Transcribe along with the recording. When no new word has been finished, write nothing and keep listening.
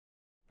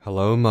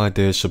Hello my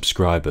dear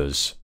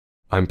subscribers,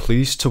 I'm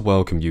pleased to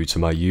welcome you to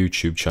my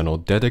YouTube channel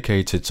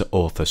dedicated to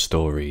author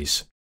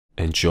stories.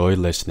 Enjoy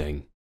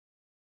listening.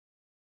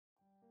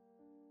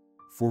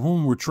 For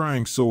whom we're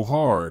trying so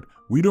hard,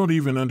 we don't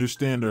even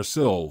understand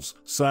ourselves,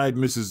 sighed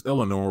Mrs.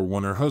 Eleanor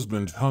when her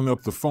husband hung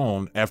up the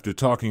phone after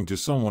talking to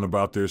someone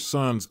about their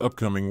son's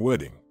upcoming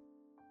wedding.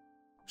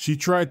 She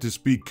tried to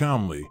speak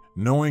calmly,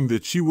 knowing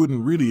that she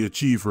wouldn't really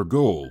achieve her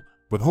goal,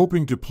 but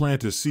hoping to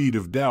plant a seed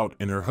of doubt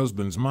in her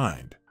husband's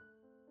mind,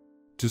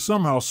 to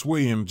somehow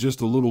sway him just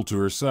a little to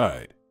her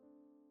side.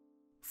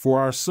 For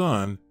our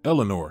son,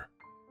 Eleanor.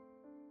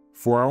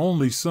 For our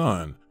only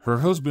son, her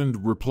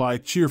husband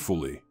replied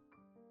cheerfully.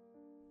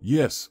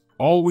 Yes,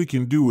 all we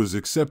can do is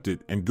accept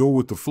it and go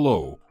with the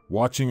flow,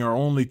 watching our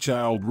only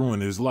child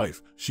ruin his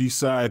life, she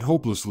sighed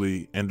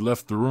hopelessly and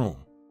left the room.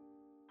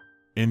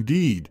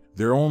 Indeed,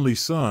 their only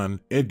son,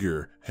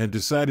 Edgar, had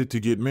decided to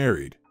get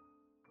married.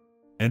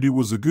 And it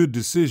was a good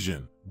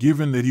decision,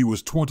 given that he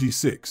was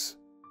 26.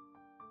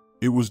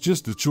 It was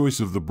just the choice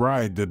of the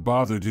bride that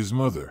bothered his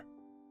mother.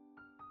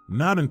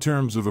 Not in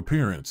terms of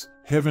appearance,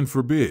 heaven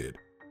forbid.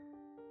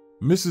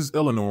 Mrs.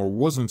 Eleanor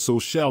wasn't so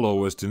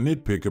shallow as to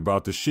nitpick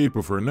about the shape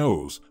of her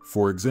nose,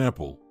 for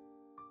example.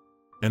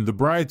 And the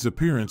bride's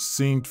appearance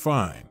seemed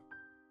fine.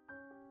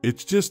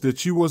 It's just that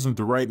she wasn't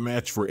the right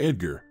match for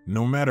Edgar,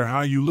 no matter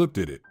how you looked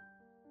at it.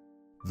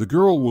 The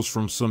girl was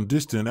from some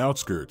distant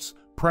outskirts,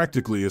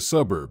 practically a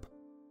suburb.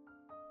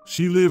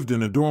 She lived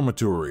in a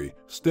dormitory,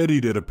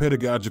 studied at a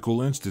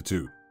pedagogical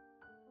institute.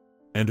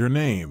 And her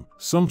name,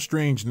 some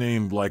strange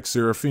name like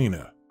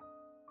Serafina.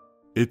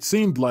 It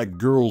seemed like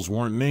girls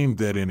weren't named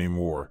that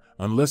anymore,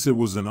 unless it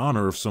was in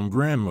honor of some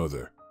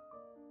grandmother.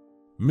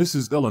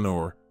 Mrs.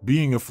 Eleanor,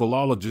 being a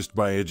philologist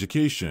by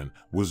education,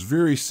 was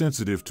very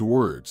sensitive to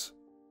words.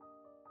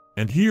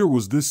 And here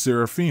was this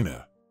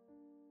Serafina.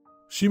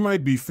 She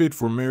might be fit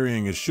for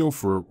marrying a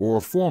chauffeur or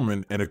a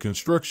foreman at a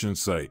construction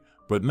site,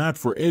 but not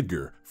for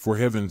Edgar, for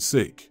heaven's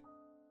sake.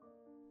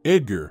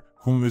 Edgar,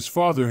 whom his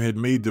father had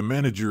made the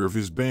manager of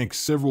his bank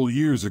several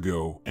years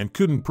ago and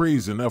couldn't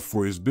praise enough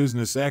for his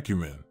business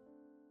acumen.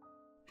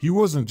 He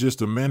wasn't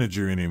just a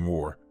manager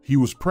anymore, he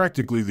was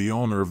practically the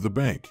owner of the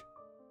bank.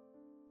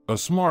 A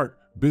smart,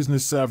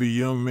 business-savvy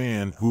young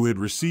man who had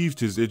received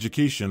his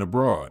education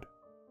abroad.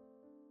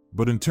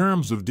 But in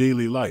terms of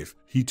daily life,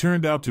 he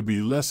turned out to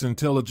be less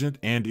intelligent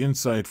and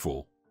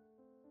insightful.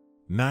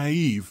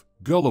 Naive,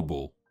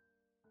 gullible.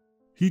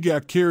 He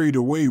got carried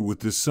away with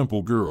this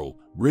simple girl,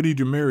 ready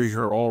to marry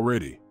her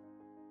already.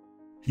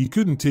 He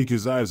couldn't take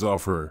his eyes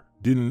off her,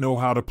 didn't know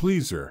how to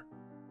please her.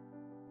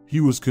 He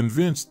was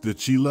convinced that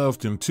she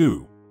loved him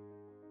too.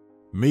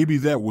 Maybe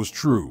that was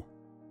true.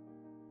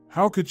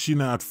 How could she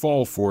not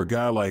fall for a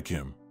guy like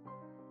him?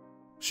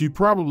 She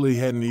probably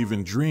hadn't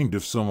even dreamed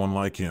of someone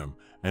like him,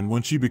 and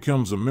when she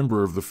becomes a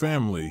member of the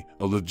family,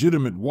 a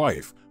legitimate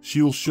wife,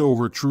 she'll show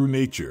her true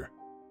nature.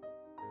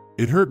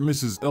 It hurt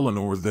Mrs.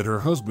 Eleanor that her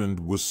husband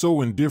was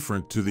so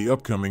indifferent to the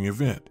upcoming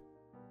event.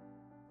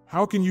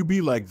 How can you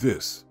be like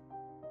this?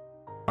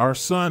 Our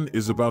son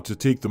is about to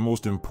take the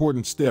most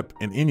important step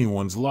in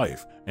anyone's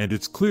life, and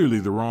it's clearly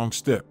the wrong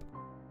step.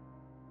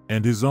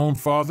 And his own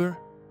father?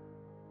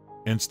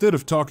 Instead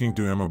of talking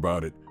to him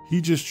about it, he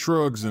just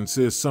shrugs and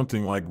says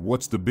something like,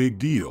 "What's the big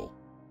deal?"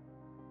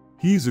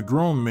 He's a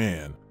grown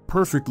man,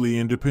 perfectly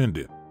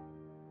independent.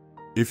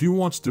 If he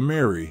wants to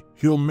marry,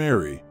 he'll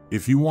marry.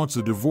 If he wants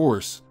a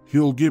divorce,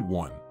 he'll get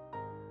one.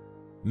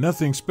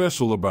 Nothing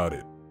special about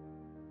it.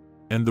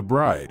 And the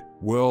bride,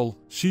 well,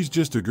 she's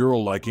just a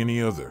girl like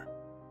any other.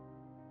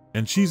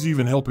 And she's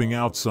even helping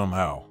out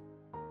somehow.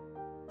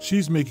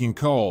 She's making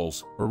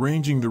calls,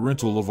 arranging the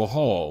rental of a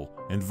hall,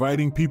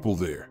 inviting people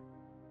there.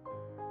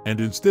 And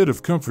instead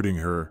of comforting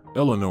her,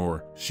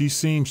 Eleanor, she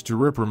seems to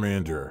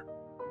reprimand her.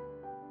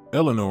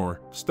 Eleanor,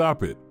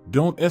 stop it,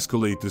 don't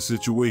escalate the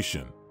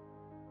situation.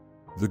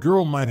 The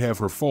girl might have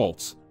her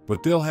faults,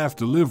 but they'll have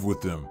to live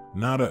with them,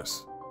 not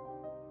us.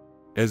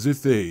 As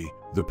if they,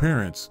 the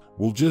parents,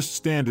 will just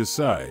stand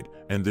aside,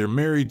 and their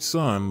married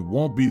son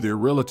won't be their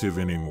relative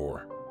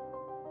anymore.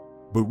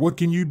 But what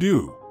can you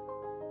do?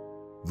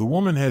 The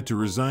woman had to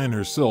resign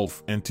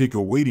herself and take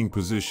a waiting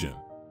position.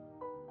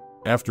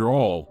 After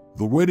all,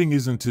 the wedding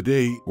isn't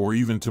today or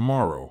even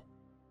tomorrow.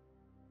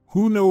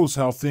 Who knows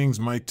how things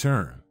might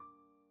turn?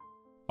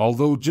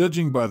 Although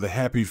judging by the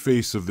happy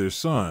face of their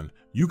son,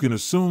 you can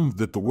assume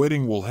that the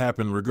wedding will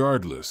happen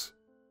regardless.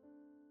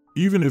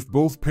 Even if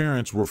both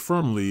parents were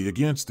firmly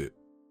against it.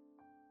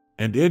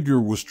 And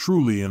Edgar was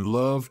truly in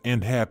love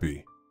and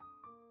happy.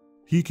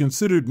 He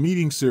considered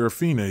meeting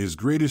Serafina his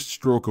greatest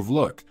stroke of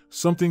luck,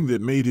 something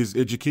that made his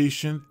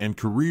education and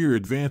career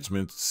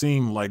advancement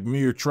seem like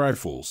mere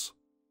trifles.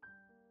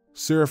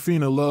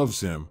 Serafina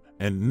loves him,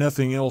 and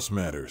nothing else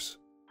matters.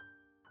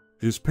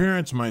 His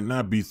parents might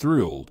not be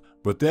thrilled,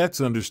 but that's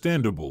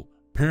understandable.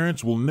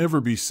 Parents will never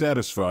be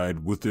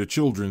satisfied with their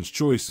children's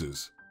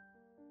choices.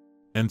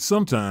 And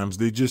sometimes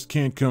they just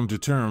can't come to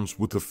terms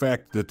with the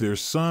fact that their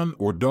son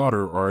or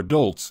daughter are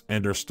adults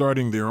and are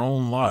starting their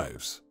own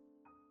lives.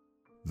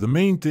 The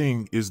main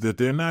thing is that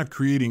they're not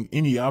creating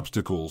any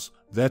obstacles.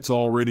 That's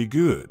already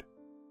good.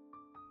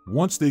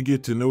 Once they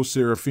get to know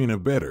Serafina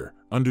better,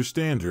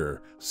 understand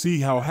her, see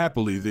how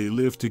happily they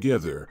live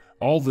together,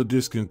 all the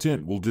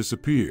discontent will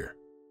disappear.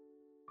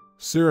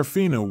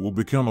 Serafina will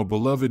become a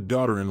beloved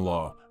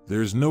daughter-in-law,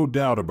 there's no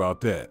doubt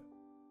about that.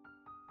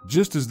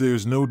 Just as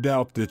there's no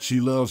doubt that she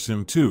loves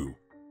him too.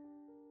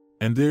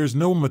 And there's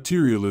no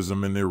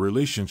materialism in their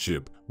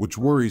relationship, which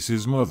worries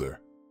his mother.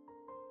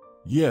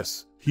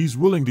 Yes, he's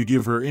willing to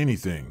give her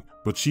anything,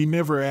 but she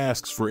never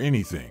asks for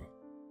anything.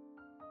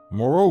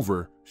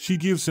 Moreover, she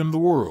gives him the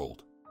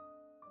world.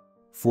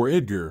 For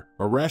Edgar,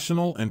 a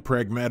rational and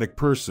pragmatic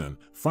person,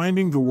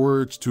 finding the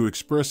words to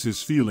express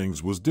his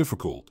feelings was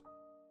difficult.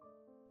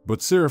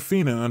 But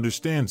Serafina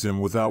understands him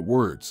without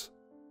words.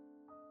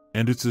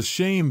 And it's a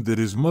shame that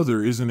his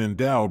mother isn't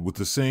endowed with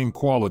the same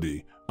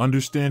quality,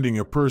 understanding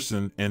a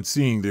person and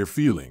seeing their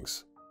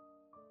feelings.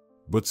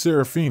 But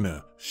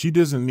Serafina, she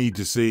doesn't need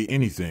to say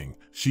anything,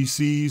 she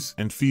sees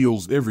and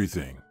feels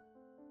everything.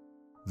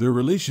 Their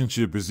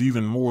relationship is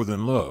even more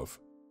than love.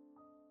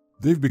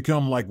 They've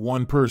become like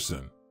one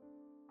person.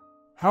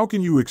 How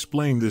can you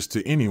explain this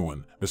to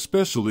anyone,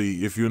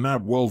 especially if you're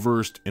not well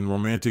versed in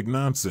romantic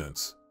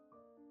nonsense?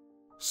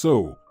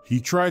 So, he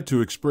tried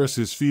to express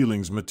his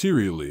feelings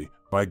materially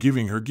by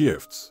giving her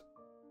gifts.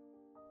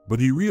 But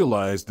he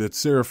realized that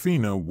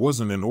Serafina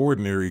wasn't an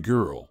ordinary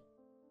girl.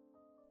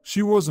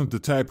 She wasn't the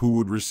type who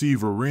would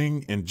receive a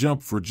ring and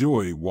jump for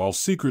joy while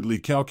secretly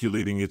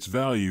calculating its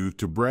value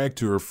to brag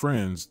to her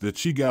friends that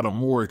she got a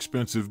more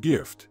expensive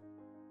gift.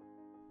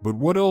 But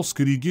what else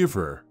could he give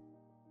her?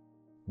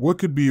 What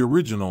could be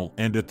original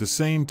and at the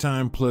same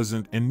time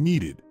pleasant and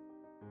needed?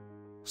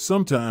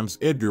 Sometimes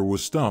Edgar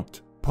was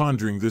stumped,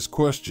 pondering this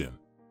question.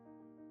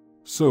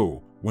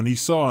 So, when he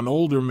saw an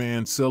older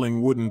man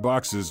selling wooden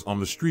boxes on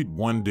the street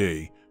one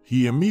day,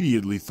 he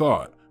immediately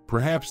thought,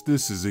 perhaps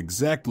this is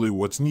exactly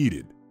what's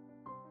needed.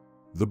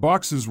 The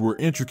boxes were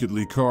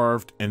intricately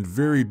carved and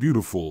very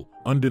beautiful,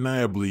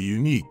 undeniably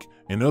unique,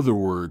 in other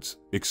words,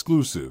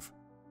 exclusive.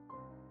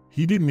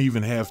 He didn't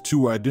even have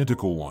two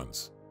identical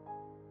ones.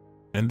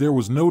 And there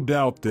was no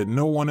doubt that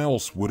no one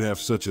else would have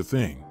such a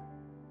thing.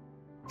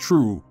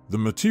 True, the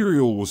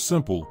material was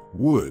simple,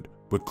 wood,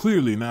 but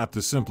clearly not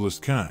the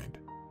simplest kind.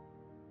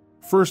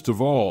 First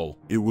of all,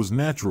 it was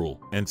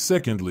natural, and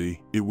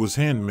secondly, it was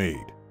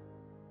handmade.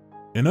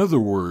 In other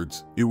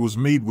words, it was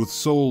made with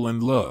soul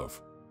and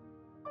love.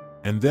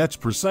 And that's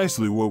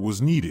precisely what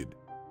was needed.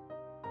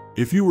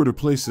 If you were to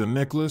place a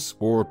necklace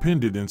or a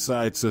pendant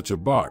inside such a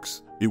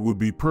box, it would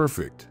be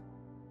perfect.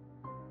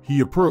 He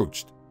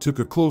approached, took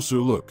a closer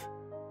look.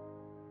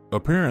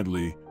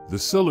 Apparently, the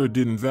seller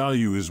didn't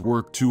value his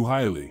work too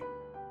highly.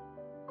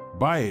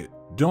 Buy it,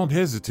 don't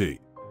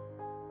hesitate.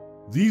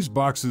 These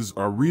boxes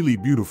are really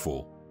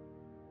beautiful.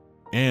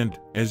 And,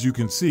 as you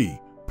can see,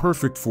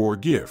 perfect for a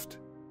gift.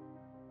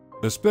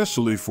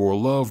 Especially for a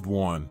loved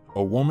one,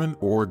 a woman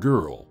or a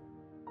girl.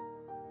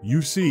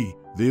 You see,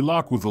 they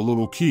lock with a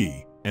little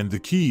key, and the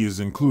key is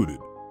included.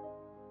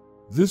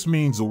 This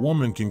means a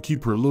woman can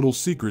keep her little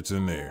secrets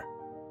in there.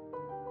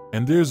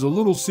 And there's a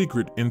little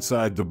secret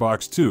inside the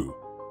box too.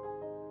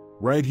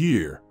 Right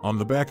here, on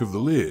the back of the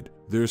lid,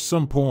 there's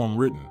some poem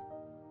written.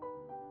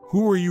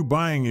 Who are you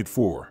buying it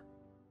for?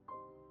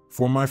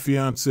 For my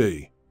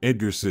fiancée,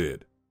 Edgar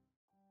said.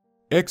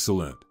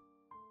 Excellent.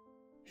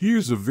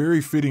 Here's a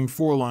very fitting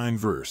 4-line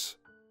verse.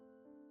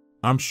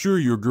 I'm sure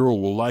your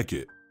girl will like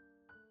it.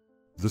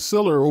 The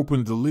seller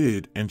opened the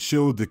lid and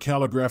showed the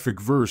calligraphic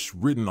verse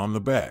written on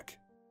the back.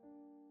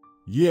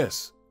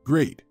 Yes,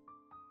 great.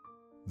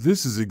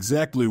 This is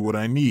exactly what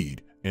I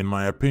need, in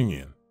my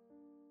opinion.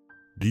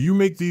 Do you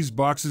make these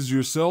boxes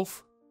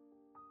yourself?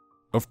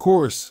 Of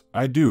course,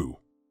 I do.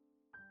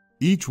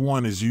 Each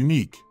one is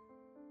unique.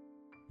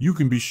 You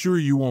can be sure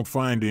you won't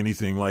find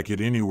anything like it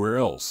anywhere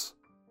else.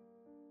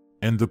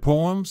 And the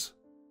poems?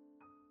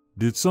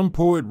 Did some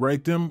poet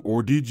write them,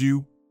 or did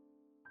you?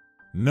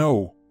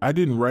 No, I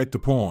didn't write the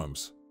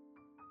poems.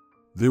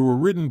 They were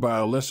written by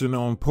a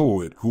lesser-known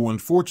poet who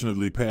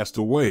unfortunately passed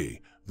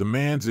away. The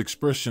man's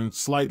expression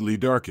slightly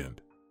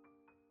darkened.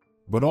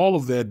 But all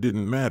of that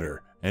didn't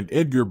matter, and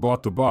Edgar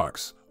bought the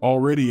box,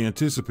 already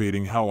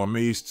anticipating how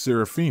amazed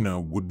Serafina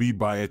would be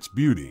by its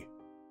beauty.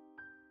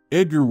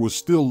 Edgar was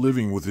still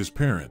living with his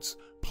parents,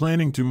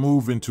 planning to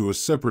move into a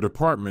separate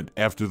apartment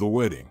after the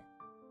wedding.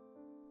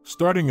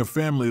 Starting a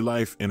family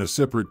life in a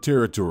separate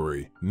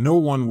territory, no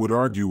one would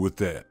argue with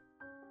that.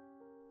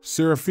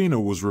 Serafina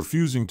was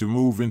refusing to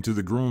move into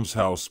the groom's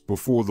house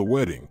before the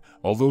wedding,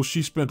 although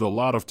she spent a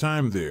lot of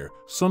time there,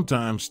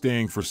 sometimes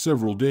staying for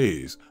several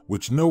days,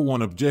 which no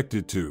one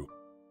objected to.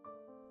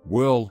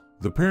 Well,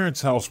 the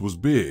parents' house was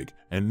big,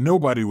 and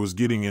nobody was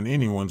getting in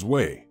anyone's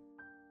way.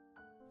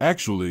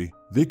 Actually,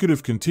 they could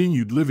have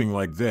continued living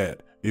like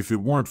that if it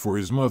weren't for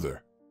his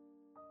mother.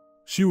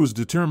 She was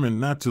determined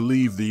not to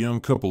leave the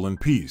young couple in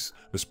peace,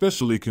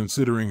 especially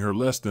considering her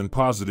less than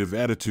positive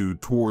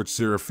attitude towards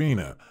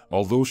Serafina,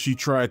 although she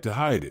tried to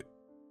hide it.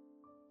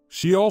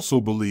 She also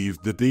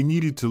believed that they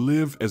needed to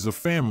live as a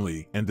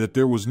family and that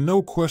there was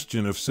no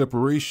question of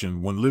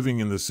separation when living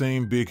in the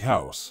same big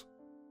house.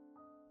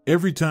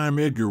 Every time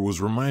Edgar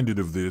was reminded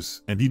of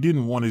this, and he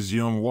didn't want his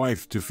young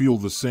wife to feel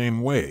the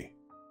same way.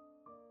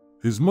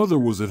 His mother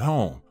was at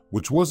home,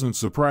 which wasn't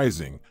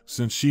surprising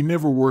since she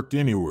never worked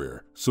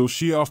anywhere, so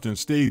she often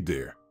stayed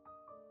there.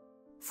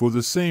 For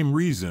the same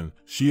reason,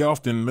 she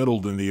often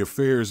meddled in the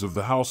affairs of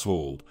the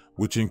household,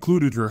 which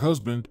included her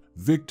husband,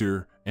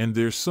 Victor, and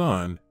their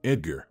son,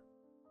 Edgar.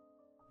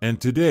 And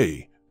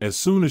today, as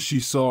soon as she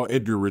saw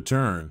Edgar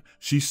return,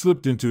 she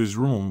slipped into his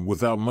room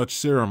without much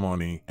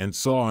ceremony and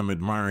saw him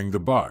admiring the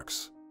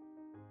box.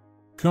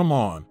 "Come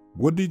on,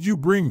 what did you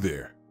bring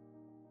there?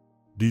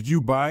 Did you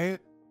buy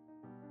it?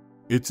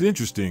 It's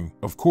interesting,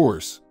 of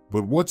course,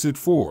 but what's it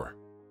for?"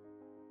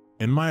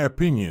 In my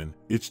opinion,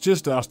 it's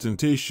just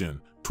ostentation.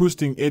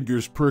 Twisting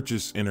Edgar's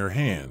purchase in her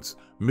hands,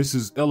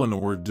 Mrs.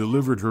 Eleanor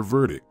delivered her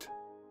verdict.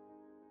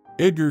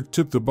 Edgar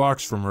took the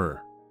box from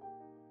her.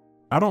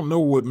 "I don't know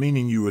what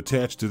meaning you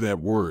attach to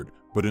that word,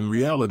 but in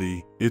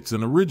reality, it's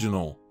an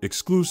original,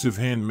 exclusive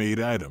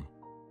handmade item.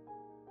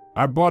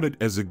 I bought it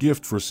as a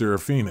gift for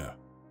Serafina.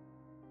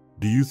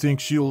 Do you think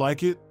she'll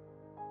like it?"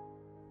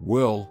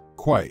 "Well,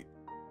 quite.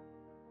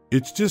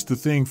 It's just the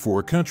thing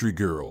for a country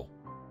girl.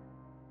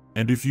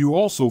 And if you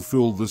also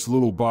fill this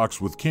little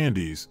box with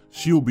candies,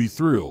 she'll be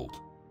thrilled."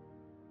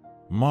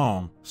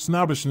 "Mom,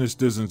 snobbishness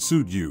doesn't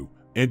suit you,"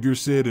 Edgar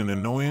said in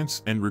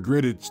annoyance and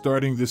regretted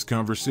starting this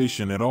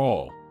conversation at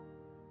all.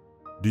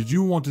 "Did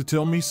you want to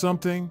tell me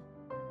something?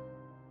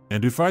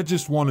 And if I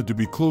just wanted to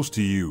be close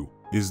to you,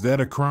 is that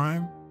a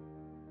crime?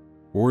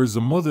 Or is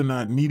a mother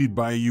not needed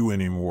by you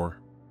anymore?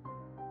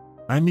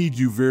 I need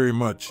you very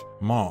much,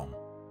 Mom.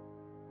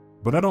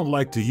 But I don't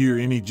like to hear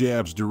any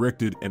jabs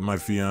directed at my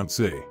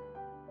fiancée.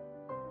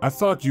 I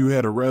thought you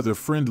had a rather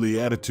friendly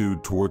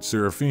attitude toward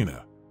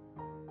Serafina.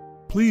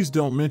 Please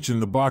don't mention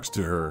the box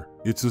to her,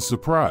 it's a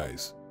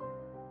surprise.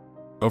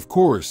 Of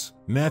course,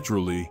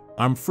 naturally,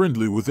 I'm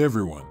friendly with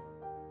everyone.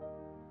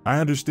 I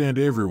understand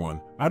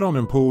everyone, I don't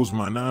impose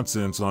my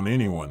nonsense on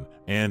anyone,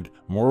 and,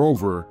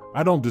 moreover,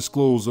 I don't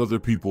disclose other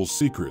people's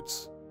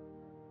secrets.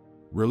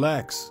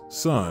 Relax,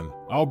 son,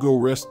 I'll go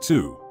rest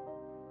too.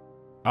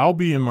 I'll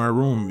be in my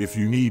room if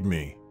you need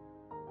me."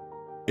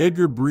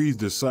 Edgar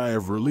breathed a sigh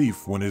of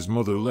relief when his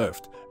mother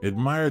left,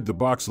 admired the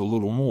box a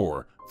little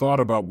more, thought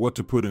about what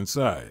to put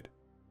inside.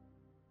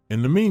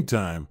 In the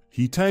meantime,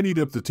 he tidied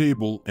up the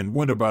table and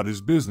went about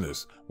his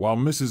business, while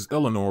Mrs.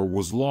 Eleanor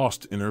was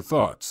lost in her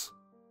thoughts.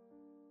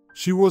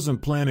 She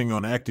wasn't planning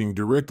on acting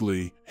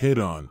directly,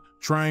 head-on,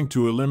 trying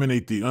to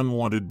eliminate the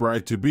unwanted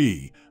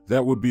bride-to-be.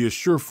 That would be a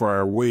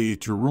surefire way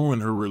to ruin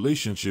her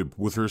relationship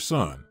with her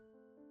son.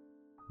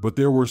 But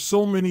there were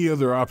so many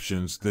other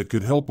options that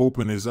could help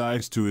open his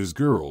eyes to his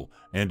girl,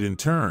 and in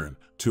turn,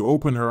 to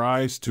open her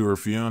eyes to her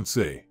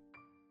fiancé.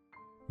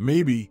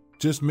 Maybe,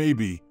 just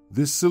maybe,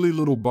 this silly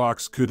little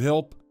box could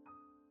help.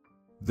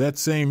 That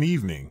same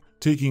evening,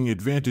 taking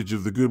advantage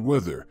of the good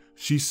weather,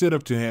 she set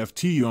up to have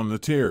tea on the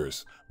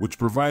terrace, which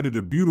provided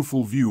a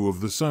beautiful view of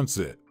the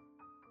sunset.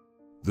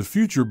 The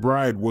future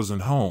bride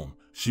wasn't home,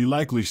 she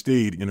likely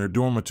stayed in her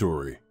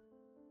dormitory.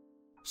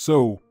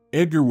 So,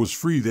 Edgar was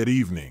free that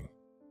evening.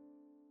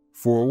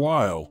 For a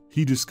while,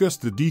 he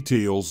discussed the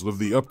details of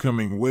the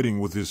upcoming wedding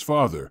with his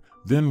father,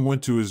 then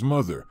went to his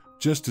mother,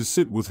 just to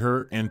sit with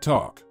her and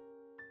talk.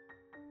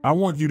 "I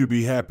want you to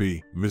be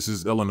happy,"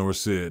 Mrs. Eleanor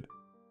said.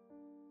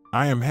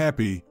 "I am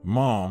happy,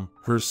 Mom,"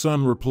 her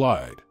son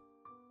replied.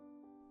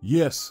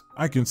 "Yes,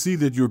 I can see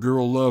that your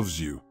girl loves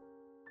you."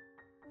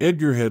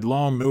 Edgar had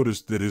long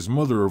noticed that his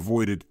mother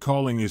avoided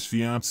calling his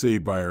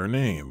fiancée by her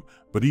name,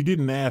 but he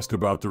didn't ask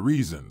about the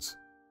reasons.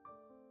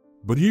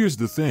 But here's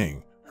the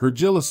thing. Her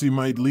jealousy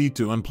might lead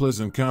to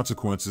unpleasant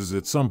consequences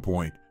at some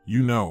point,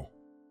 you know.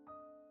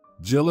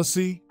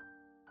 "Jealousy?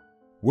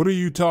 What are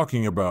you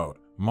talking about,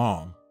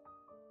 Mom?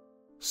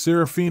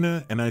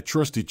 Serafina and I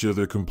trust each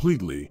other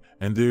completely,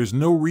 and there's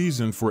no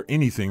reason for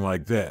anything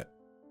like that.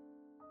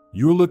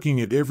 You're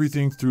looking at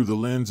everything through the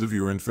lens of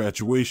your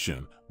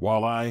infatuation,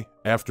 while I,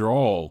 after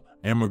all,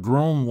 am a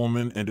grown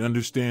woman and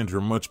understand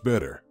her much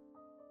better.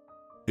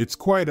 It's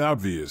quite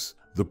obvious.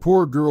 The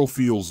poor girl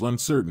feels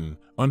uncertain,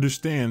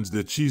 understands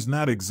that she's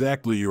not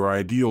exactly your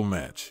ideal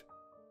match."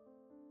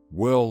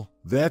 "Well,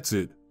 that's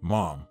it,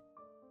 Mom.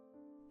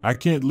 I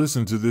can't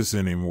listen to this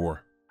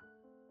anymore.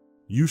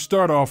 You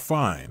start off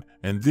fine,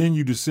 and then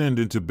you descend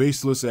into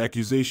baseless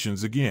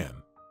accusations again.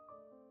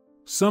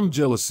 Some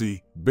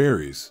jealousy,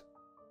 berries.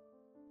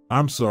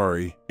 I'm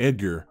sorry,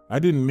 Edgar, I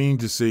didn't mean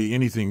to say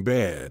anything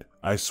bad,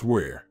 I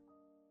swear.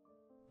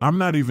 I'm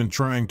not even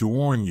trying to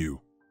warn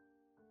you.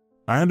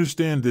 I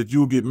understand that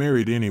you'll get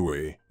married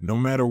anyway, no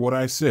matter what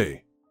I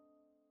say.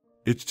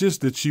 It's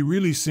just that she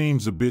really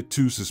seems a bit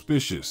too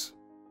suspicious.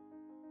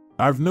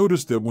 I've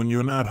noticed that when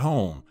you're not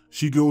home,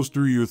 she goes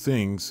through your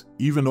things,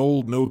 even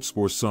old notes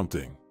or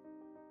something.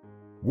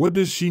 What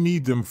does she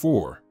need them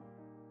for?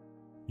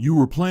 You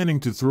were planning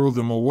to throw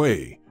them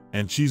away,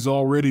 and she's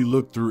already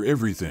looked through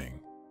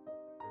everything.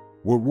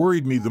 What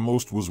worried me the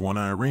most was when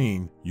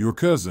Irene, your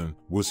cousin,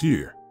 was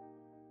here.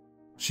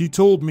 She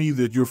told me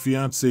that your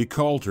fiancé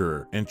called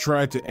her and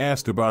tried to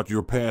ask about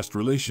your past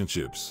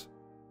relationships.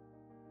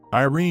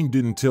 Irene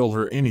didn't tell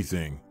her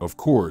anything, of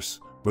course,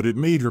 but it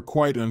made her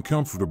quite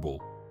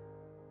uncomfortable.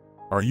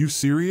 Are you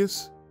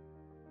serious?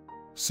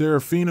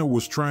 Serafina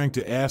was trying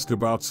to ask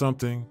about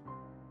something?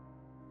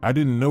 I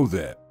didn't know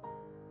that.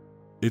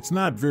 It's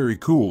not very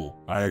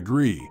cool, I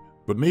agree,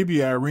 but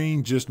maybe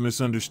Irene just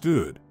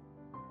misunderstood.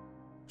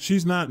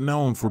 She's not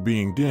known for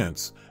being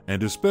dense,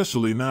 and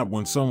especially not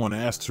when someone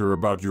asks her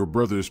about your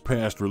brother's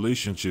past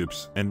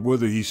relationships and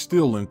whether he's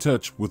still in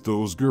touch with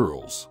those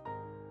girls.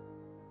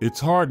 It's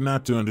hard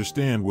not to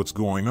understand what's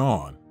going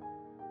on.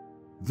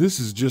 This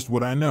is just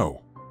what I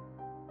know.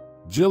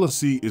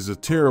 Jealousy is a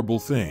terrible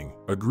thing,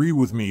 agree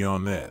with me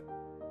on that.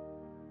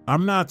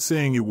 I'm not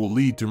saying it will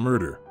lead to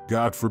murder,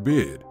 God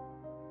forbid.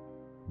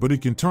 But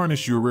it can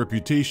tarnish your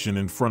reputation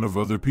in front of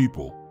other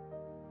people.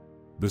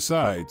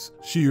 Besides,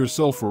 she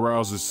herself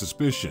arouses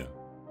suspicion.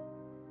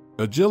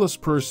 A jealous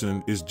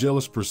person is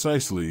jealous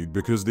precisely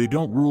because they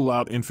don't rule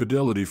out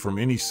infidelity from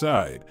any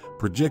side,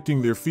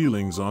 projecting their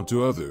feelings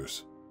onto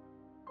others.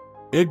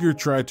 Edgar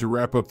tried to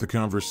wrap up the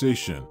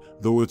conversation,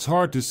 though it's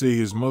hard to say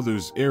his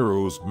mother's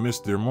arrows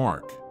missed their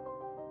mark.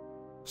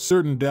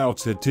 Certain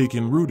doubts had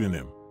taken root in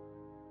him.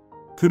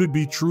 Could it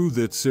be true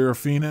that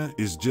Serafina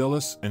is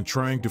jealous and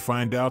trying to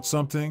find out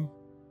something?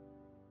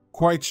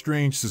 Quite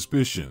strange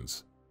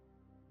suspicions.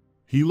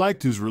 He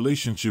liked his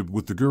relationship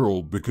with the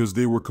girl because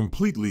they were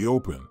completely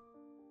open.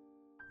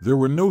 There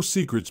were no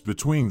secrets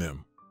between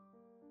them.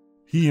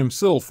 He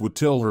himself would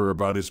tell her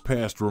about his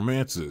past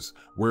romances,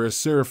 whereas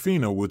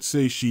Serafina would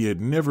say she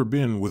had never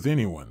been with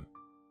anyone.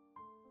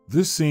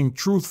 This seemed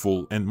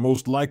truthful and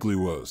most likely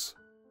was.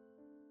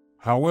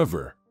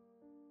 However,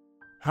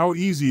 how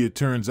easy it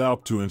turns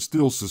out to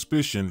instill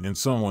suspicion in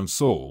someone's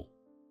soul.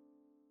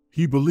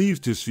 He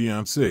believed his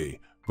fiancée,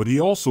 but he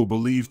also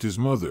believed his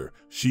mother.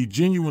 She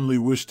genuinely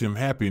wished him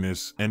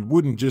happiness and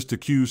wouldn't just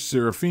accuse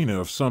Serafina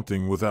of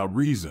something without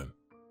reason.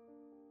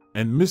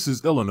 And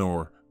Mrs.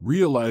 Eleanor,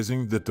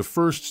 realizing that the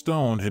first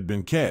stone had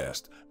been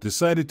cast,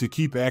 decided to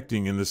keep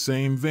acting in the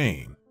same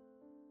vein.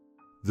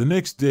 The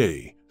next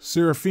day,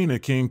 Serafina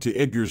came to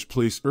Edgar's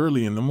place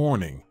early in the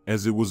morning,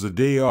 as it was a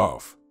day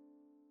off.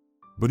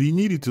 But he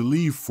needed to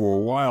leave for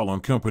a while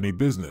on company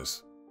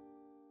business.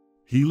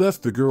 He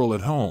left the girl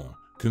at home,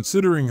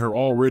 considering her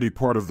already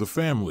part of the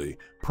family,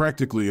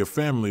 practically a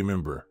family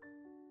member.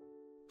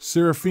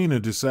 Serafina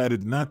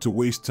decided not to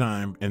waste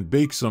time and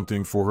bake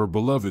something for her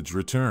beloved's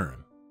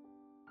return.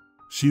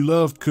 She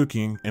loved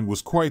cooking and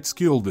was quite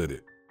skilled at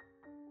it.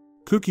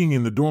 Cooking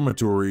in the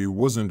dormitory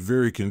wasn't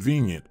very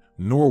convenient,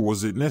 nor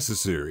was it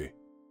necessary.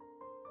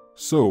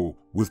 So,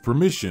 with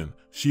permission,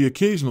 she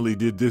occasionally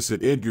did this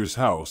at Edgar's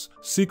house,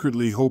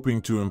 secretly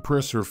hoping to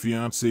impress her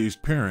fiancé's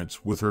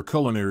parents with her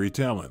culinary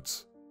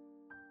talents.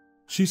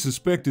 She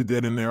suspected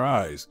that in their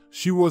eyes,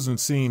 she wasn't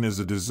seen as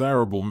a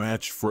desirable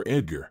match for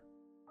Edgar.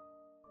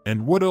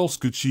 And what else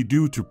could she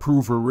do to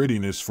prove her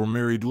readiness for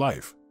married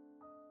life?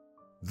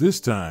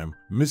 This time,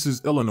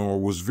 Mrs. Eleanor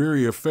was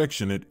very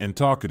affectionate and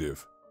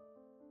talkative.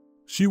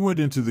 She went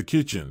into the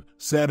kitchen,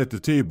 sat at the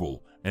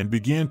table, and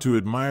began to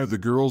admire the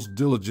girl's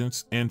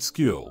diligence and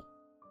skill.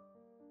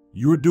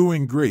 "You're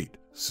doing great,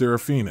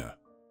 Serafina.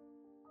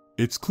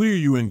 It's clear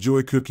you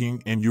enjoy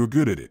cooking and you're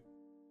good at it.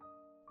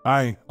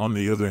 I, on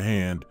the other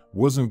hand,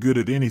 wasn't good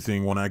at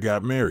anything when I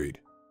got married.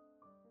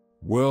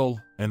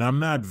 Well, and I'm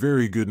not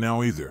very good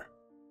now either.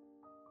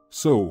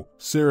 So,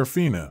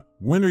 Serafina,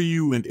 when are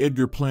you and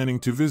Edgar planning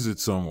to visit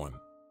someone?"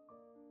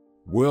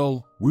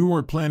 "Well, we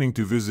weren't planning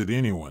to visit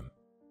anyone."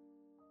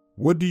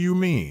 "What do you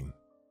mean?"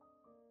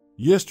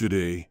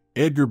 "Yesterday,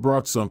 Edgar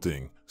brought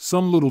something,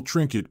 some little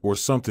trinket or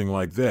something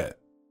like that.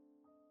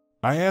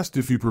 I asked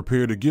if he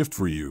prepared a gift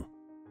for you.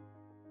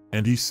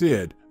 And he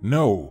said,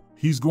 no,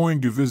 he's going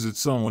to visit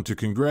someone to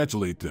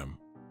congratulate them.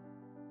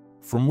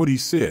 From what he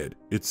said,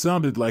 it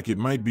sounded like it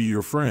might be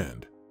your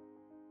friend.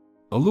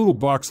 A little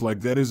box like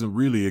that isn't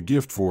really a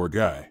gift for a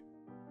guy.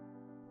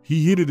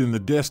 He hid it in the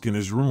desk in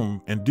his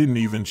room and didn't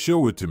even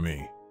show it to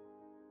me.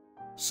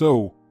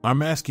 So,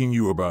 I'm asking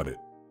you about it."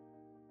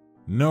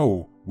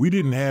 "No, we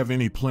didn't have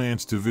any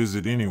plans to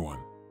visit anyone.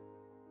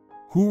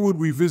 Who would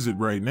we visit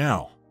right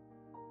now?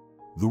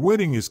 The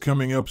wedding is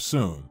coming up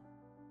soon.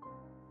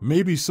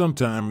 Maybe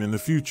sometime in the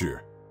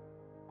future."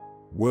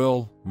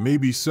 "Well,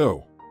 maybe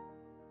so.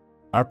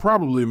 I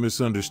probably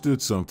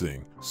misunderstood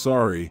something.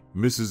 Sorry,"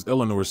 Mrs.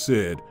 Eleanor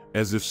said,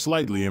 as if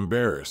slightly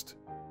embarrassed.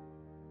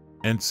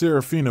 And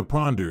Serafina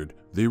pondered.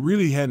 They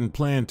really hadn't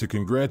planned to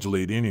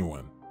congratulate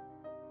anyone.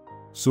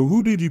 So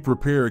who did he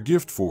prepare a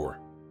gift for?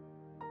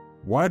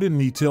 Why didn't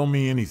he tell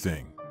me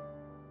anything?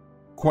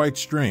 Quite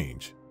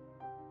strange.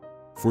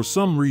 For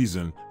some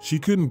reason, she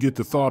couldn't get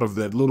the thought of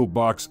that little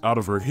box out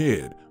of her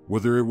head,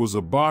 whether it was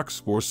a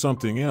box or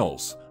something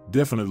else,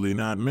 definitely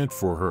not meant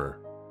for her.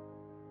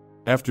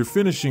 After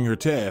finishing her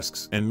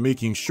tasks and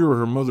making sure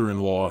her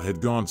mother-in-law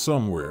had gone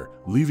somewhere,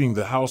 leaving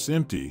the house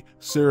empty,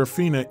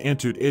 Serafina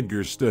entered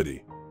Edgar's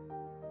study.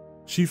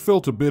 She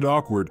felt a bit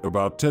awkward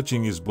about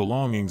touching his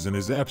belongings in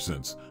his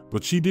absence,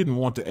 but she didn't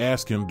want to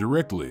ask him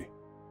directly.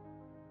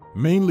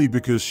 Mainly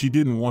because she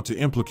didn't want to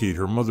implicate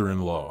her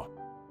mother-in-law.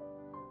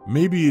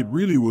 Maybe it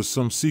really was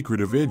some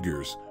secret of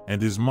Edgar's, and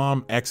his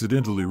mom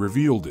accidentally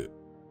revealed it.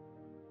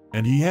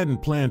 And he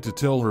hadn't planned to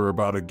tell her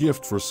about a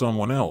gift for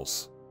someone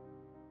else.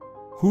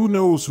 Who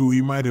knows who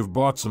he might have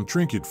bought some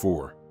trinket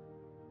for?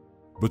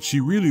 But she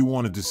really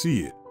wanted to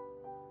see it.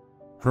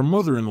 Her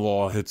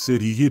mother-in-law had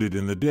said he hid it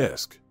in the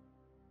desk.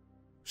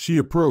 She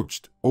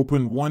approached,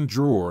 opened one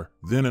drawer,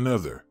 then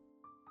another.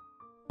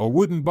 A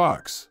wooden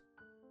box.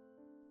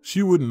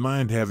 She wouldn't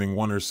mind having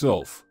one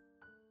herself.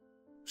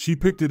 She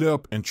picked it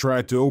up and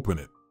tried to open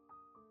it.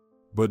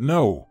 But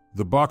no,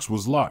 the box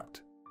was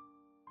locked.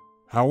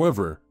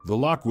 However, the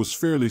lock was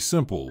fairly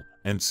simple,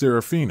 and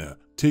Serafina,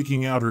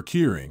 taking out her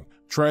keyring,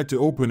 tried to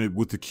open it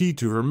with the key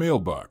to her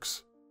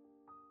mailbox.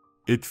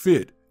 It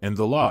fit, and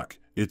the lock,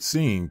 it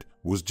seemed,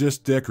 was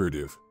just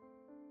decorative.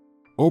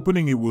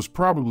 Opening it was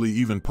probably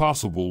even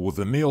possible with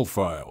a nail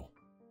file.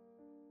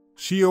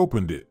 She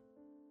opened it.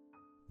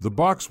 The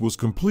box was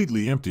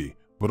completely empty,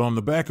 but on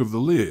the back of the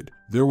lid,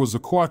 there was a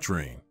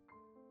quatrain.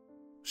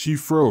 She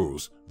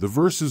froze. The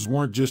verses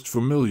weren't just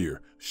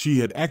familiar, she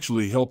had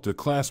actually helped a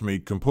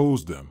classmate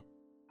compose them.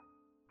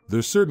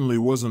 There certainly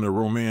wasn't a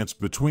romance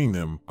between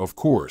them, of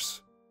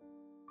course.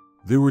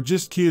 They were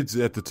just kids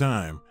at the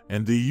time,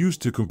 and they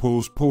used to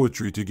compose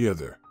poetry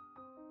together.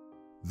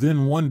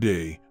 Then one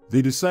day,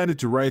 they decided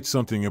to write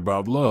something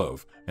about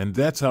love, and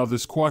that's how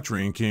this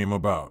quatrain came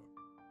about.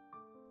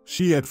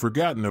 She had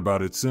forgotten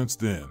about it since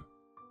then.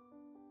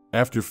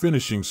 After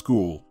finishing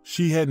school,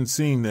 she hadn't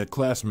seen that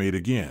classmate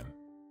again.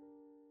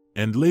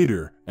 And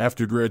later,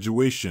 after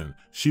graduation,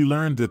 she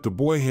learned that the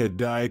boy had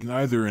died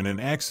either in an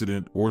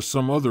accident or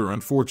some other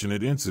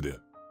unfortunate incident.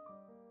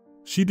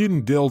 She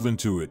didn't delve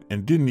into it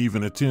and didn't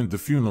even attend the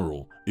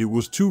funeral. It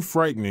was too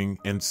frightening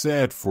and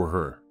sad for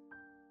her.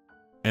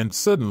 And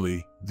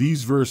suddenly,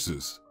 these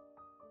verses.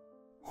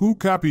 Who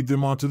copied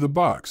them onto the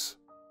box?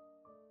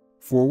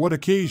 For what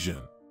occasion?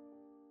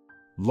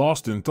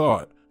 Lost in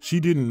thought, she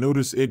didn't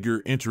notice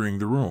Edgar entering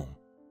the room.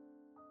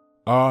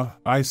 Ah,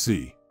 I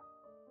see.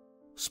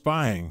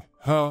 Spying,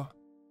 huh?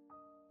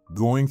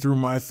 Going through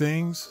my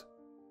things?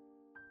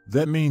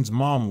 That means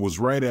Mom was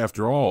right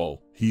after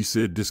all, he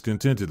said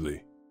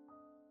discontentedly.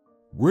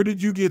 Where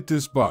did you get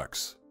this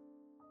box?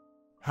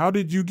 How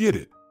did you get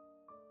it?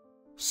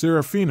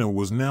 Serafina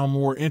was now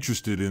more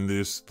interested in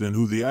this than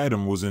who the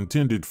item was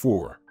intended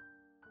for.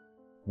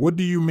 What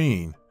do you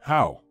mean,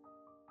 how?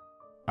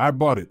 I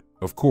bought it,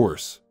 of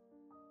course.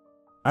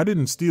 I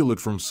didn't steal it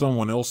from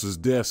someone else's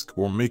desk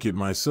or make it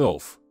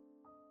myself.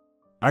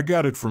 I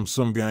got it from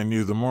some guy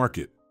near the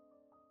market.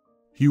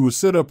 He was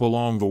set up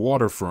along the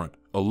waterfront,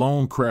 a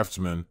lone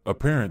craftsman,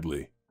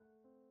 apparently.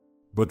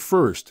 But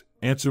first,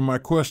 answer my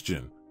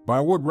question. By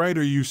what right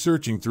are you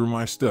searching through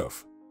my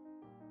stuff?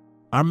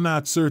 I'm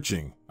not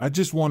searching, I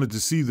just wanted to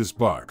see this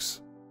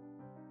box.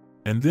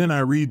 And then I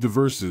read the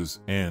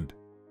verses and...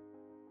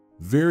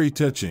 Very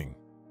touching.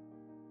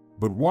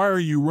 But why are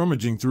you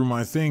rummaging through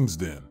my things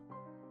then?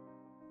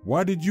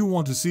 Why did you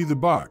want to see the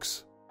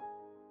box?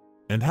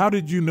 And how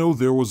did you know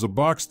there was a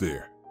box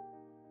there?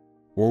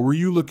 Or were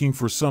you looking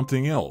for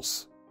something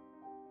else?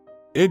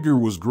 Edgar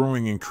was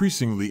growing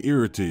increasingly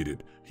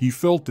irritated. He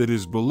felt that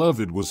his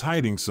beloved was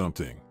hiding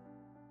something.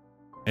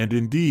 And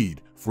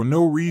indeed, for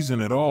no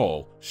reason at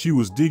all, she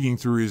was digging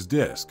through his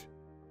desk.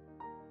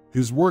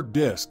 His work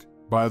desk,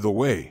 by the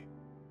way.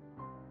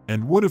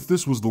 And what if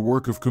this was the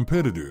work of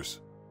competitors?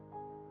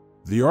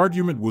 The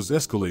argument was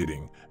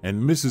escalating,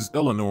 and Mrs.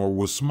 Eleanor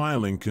was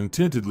smiling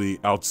contentedly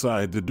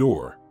outside the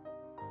door.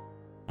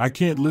 I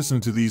can't listen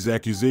to these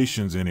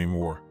accusations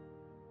anymore.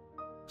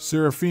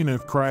 Serafina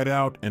cried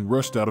out and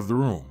rushed out of the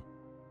room.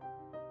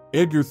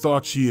 Edgar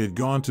thought she had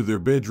gone to their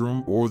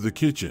bedroom or the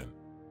kitchen.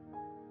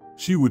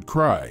 She would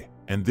cry,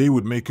 and they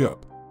would make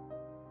up.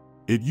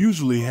 It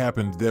usually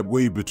happened that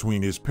way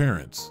between his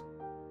parents.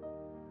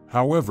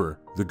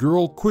 However, the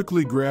girl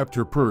quickly grabbed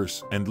her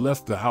purse and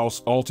left the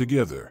house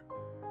altogether.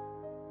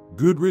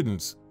 Good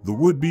riddance, the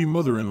would-be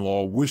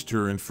mother-in-law wished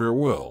her in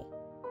farewell.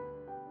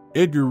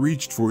 Edgar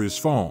reached for his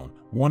phone,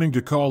 wanting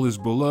to call his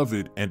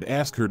beloved and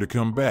ask her to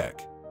come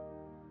back.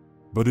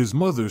 But his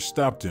mother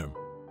stopped him.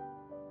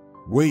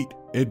 Wait,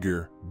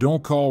 Edgar,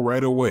 don't call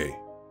right away.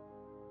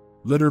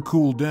 Let her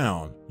cool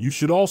down. You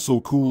should also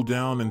cool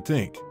down and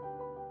think.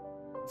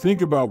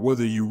 Think about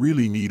whether you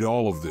really need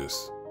all of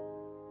this.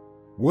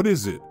 What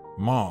is it,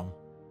 Mom?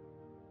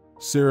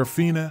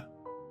 Serafina?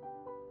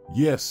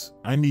 Yes,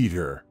 I need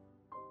her.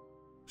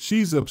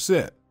 She's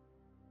upset.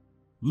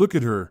 Look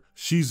at her,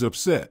 she's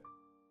upset.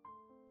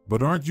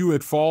 But aren't you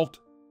at fault?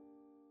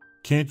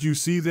 Can't you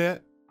see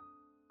that?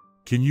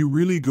 Can you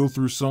really go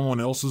through someone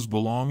else's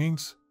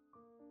belongings?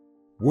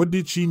 What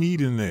did she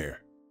need in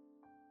there?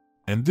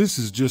 And this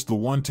is just the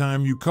one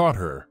time you caught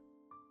her.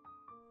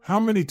 How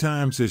many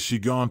times has she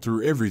gone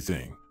through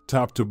everything,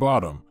 top to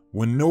bottom,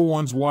 when no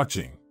one's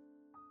watching?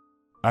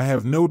 I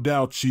have no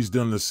doubt she's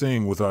done the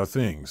same with our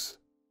things.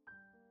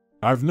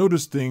 I've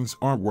noticed things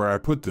aren't where I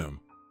put them.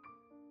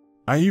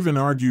 I even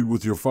argued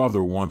with your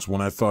father once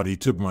when I thought he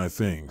took my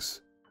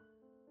things.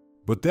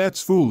 But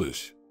that's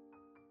foolish.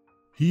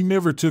 He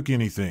never took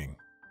anything.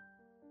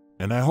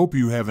 And I hope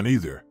you haven't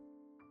either.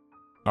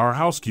 Our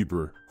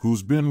housekeeper,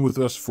 who's been with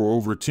us for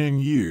over 10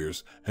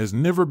 years, has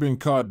never been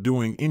caught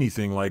doing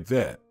anything like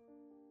that.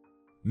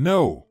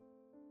 No.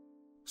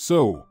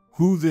 So,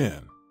 who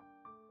then?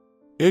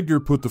 Edgar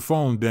put the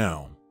phone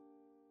down.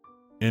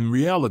 In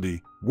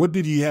reality, what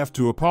did he have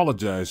to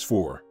apologize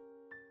for?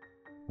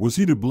 Was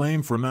he to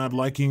blame for not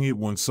liking it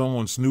when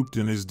someone snooped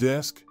in his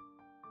desk?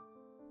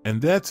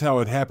 And that's how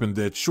it happened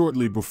that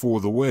shortly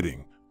before the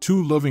wedding,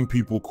 two loving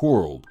people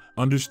quarreled,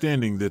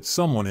 understanding that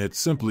someone had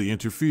simply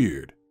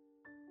interfered.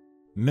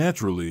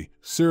 Naturally,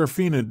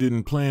 Serafina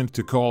didn't plan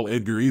to call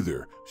Edgar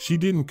either. She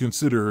didn't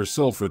consider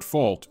herself at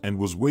fault and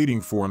was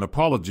waiting for an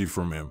apology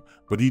from him,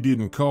 but he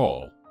didn't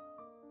call.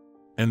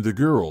 And the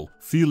girl,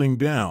 feeling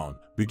down,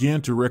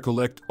 began to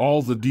recollect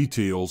all the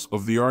details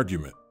of the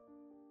argument.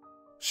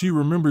 She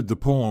remembered the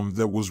poem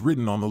that was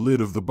written on the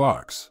lid of the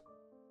box.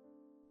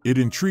 It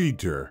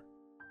intrigued her.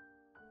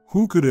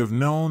 Who could have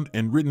known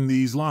and written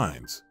these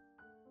lines?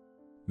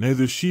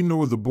 Neither she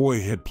nor the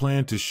boy had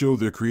planned to show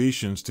their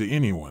creations to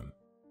anyone.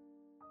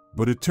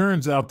 But it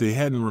turns out they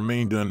hadn't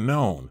remained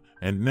unknown,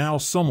 and now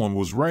someone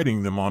was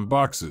writing them on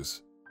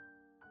boxes.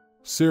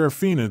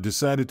 Serafina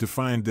decided to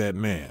find that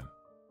man.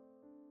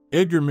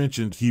 Edgar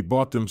mentioned he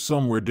bought them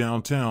somewhere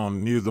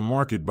downtown near the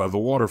market by the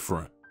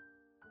waterfront.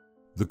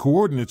 The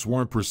coordinates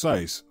weren't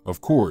precise,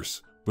 of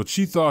course, but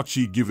she thought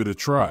she'd give it a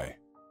try.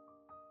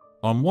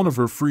 On one of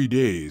her free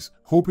days,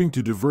 hoping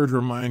to divert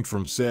her mind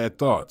from sad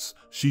thoughts,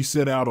 she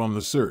set out on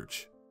the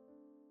search.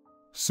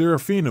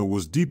 Serafina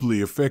was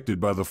deeply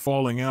affected by the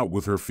falling out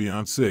with her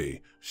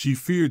fiancé. She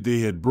feared they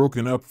had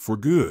broken up for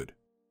good.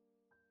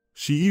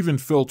 She even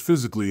felt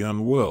physically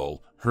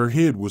unwell, her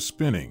head was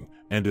spinning,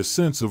 and a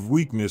sense of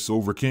weakness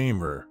overcame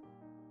her.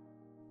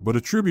 But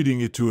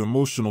attributing it to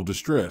emotional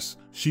distress,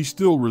 she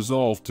still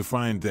resolved to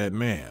find that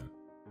man.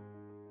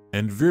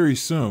 And very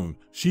soon,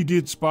 she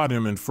did spot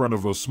him in front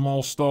of a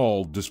small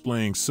stall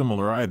displaying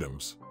similar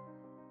items.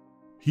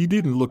 He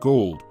didn't look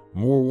old,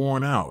 more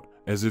worn out,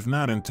 as if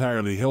not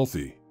entirely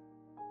healthy.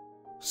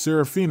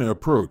 Serafina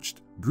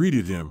approached,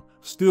 greeted him,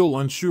 still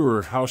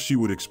unsure how she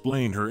would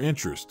explain her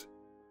interest.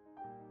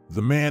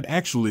 The man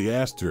actually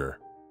asked her,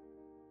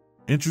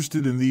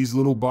 "Interested in these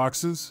little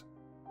boxes?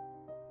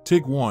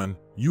 Take one,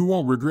 you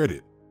won't regret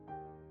it.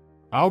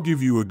 I'll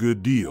give you a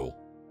good deal."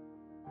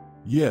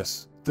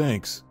 "Yes,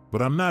 thanks,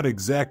 but I'm not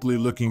exactly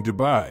looking to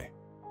buy.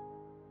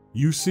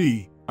 You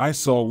see, I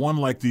saw one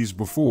like these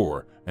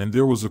before, and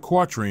there was a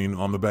quatrain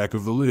on the back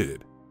of the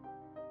lid.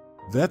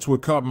 That's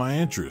what caught my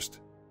interest.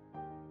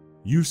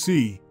 You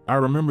see, I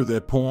remember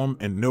that poem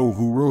and know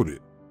who wrote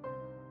it."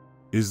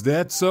 "Is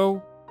that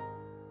so?"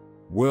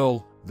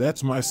 "Well,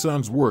 that's my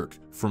son's work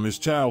from his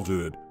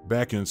childhood,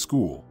 back in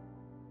school."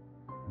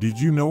 "Did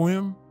you know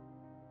him?"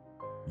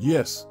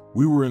 "Yes,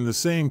 we were in the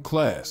same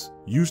class,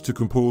 used to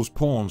compose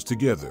poems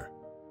together.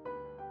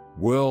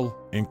 Well,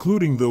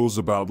 including those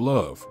about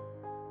love."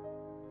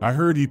 "I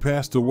heard he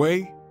passed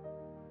away?"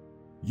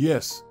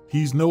 "Yes,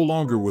 he's no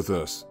longer with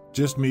us,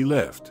 just me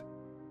left.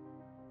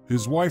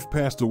 His wife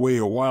passed away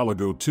a while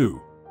ago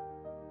too.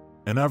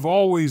 And I've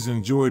always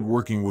enjoyed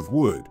working with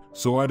wood,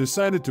 so I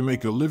decided to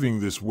make a living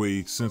this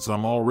way since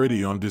I'm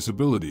already on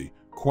disability,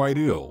 quite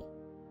ill.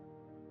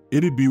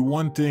 It'd be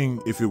one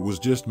thing if it was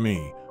just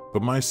me,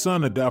 but my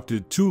son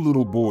adopted two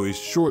little boys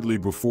shortly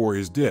before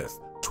his death,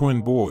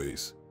 twin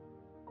boys.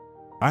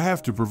 I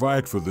have to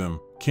provide for them,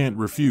 can't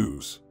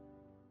refuse.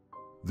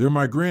 They're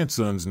my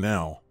grandsons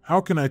now,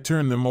 how can I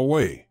turn them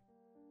away?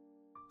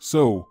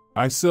 So,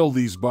 I sell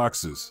these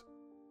boxes.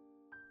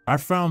 I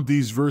found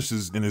these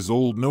verses in his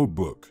old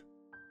notebook.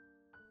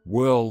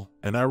 Well,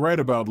 and I write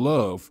about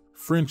love,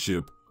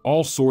 friendship,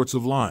 all sorts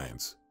of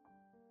lines.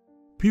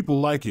 People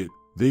like it,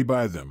 they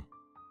buy them.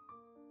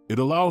 It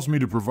allows me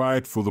to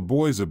provide for the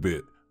boys a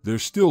bit, they're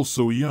still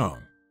so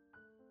young.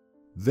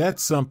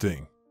 That's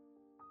something.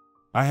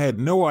 I had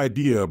no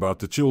idea about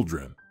the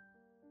children.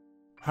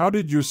 How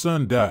did your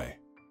son die?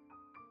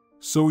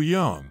 So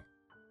young.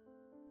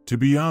 To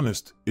be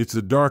honest, it's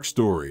a dark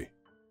story.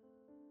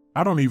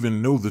 I don't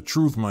even know the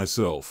truth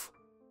myself.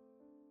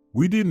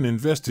 We didn't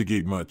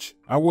investigate much,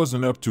 I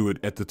wasn't up to it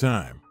at the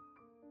time.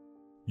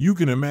 You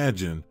can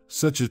imagine,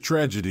 such a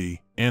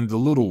tragedy, and the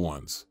little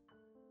ones.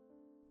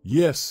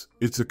 Yes,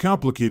 it's a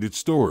complicated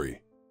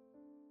story."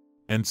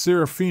 And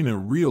Serafina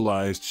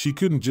realized she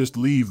couldn't just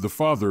leave the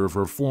father of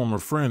her former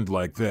friend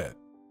like that.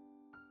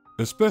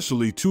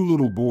 Especially two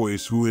little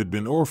boys who had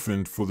been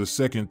orphaned for the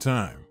second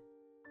time.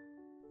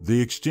 They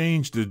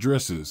exchanged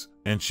addresses,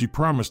 and she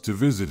promised to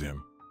visit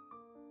him.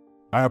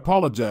 "I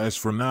apologize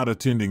for not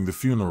attending the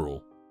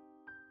funeral.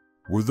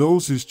 Were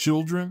those his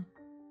children?"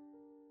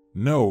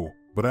 "No,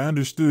 but I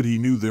understood he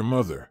knew their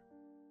mother.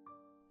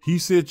 He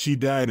said she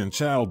died in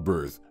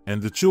childbirth,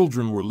 and the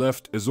children were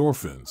left as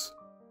orphans.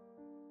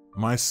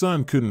 My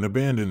son couldn't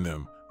abandon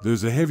them,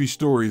 there's a heavy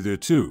story there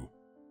too."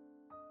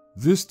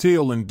 This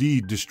tale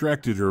indeed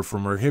distracted her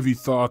from her heavy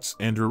thoughts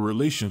and her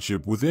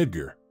relationship with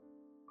Edgar.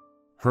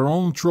 Her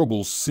own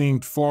troubles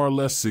seemed far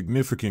less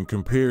significant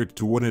compared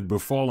to what had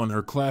befallen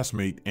her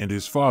classmate and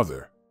his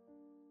father.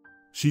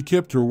 She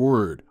kept her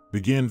word,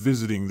 began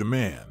visiting the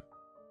man.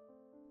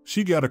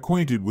 She got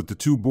acquainted with the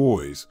two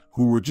boys,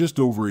 who were just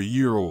over a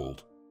year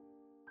old.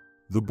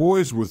 The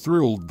boys were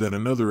thrilled that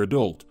another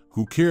adult,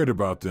 who cared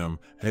about them,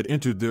 had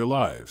entered their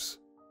lives.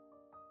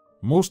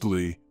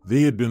 Mostly,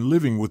 they had been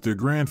living with their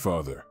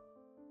grandfather.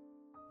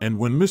 And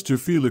when Mr.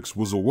 Felix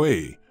was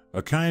away,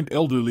 a kind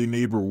elderly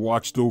neighbor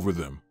watched over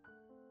them.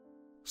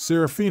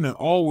 Serafina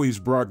always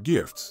brought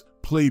gifts,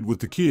 played with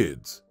the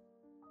kids.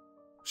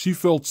 She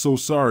felt so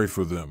sorry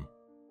for them.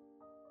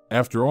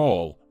 After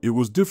all, it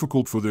was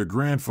difficult for their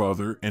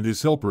grandfather and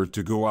his helper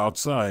to go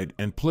outside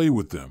and play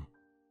with them.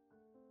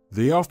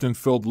 They often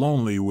felt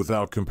lonely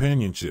without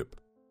companionship.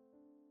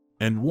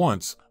 And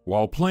once,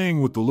 while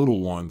playing with the little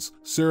ones,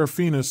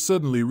 Serafina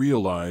suddenly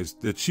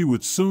realized that she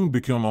would soon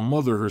become a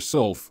mother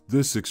herself.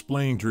 This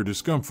explained her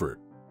discomfort.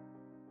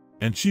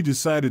 And she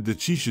decided that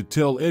she should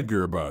tell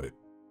Edgar about it.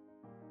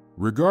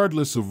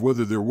 Regardless of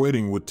whether their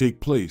wedding would take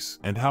place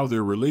and how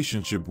their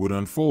relationship would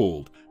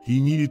unfold, he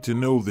needed to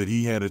know that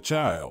he had a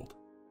child.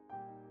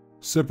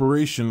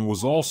 Separation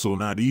was also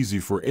not easy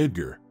for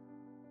Edgar.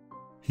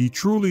 He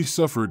truly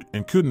suffered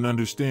and couldn't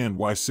understand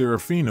why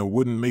Serafina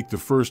wouldn't make the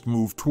first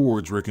move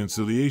towards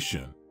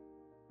reconciliation.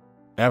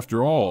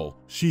 After all,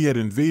 she had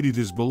invaded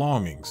his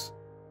belongings.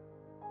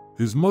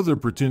 His mother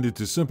pretended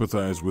to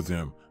sympathize with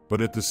him, but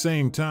at the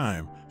same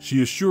time,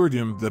 she assured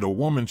him that a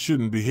woman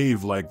shouldn't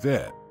behave like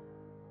that.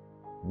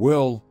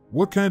 Well,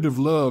 what kind of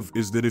love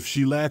is that if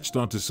she latched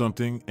onto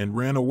something and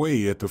ran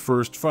away at the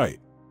first fight?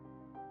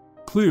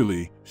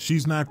 Clearly,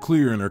 she's not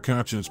clear in her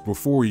conscience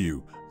before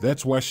you.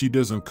 That's why she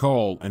doesn't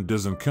call and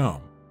doesn't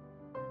come.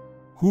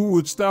 Who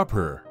would stop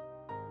her?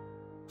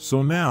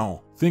 So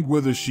now, think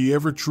whether she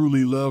ever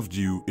truly loved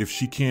you if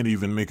she can't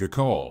even make a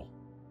call.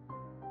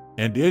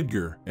 And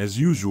Edgar, as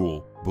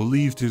usual,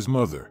 believed his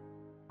mother.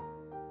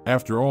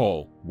 After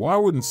all, why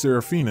wouldn't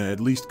Serafina at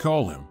least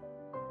call him?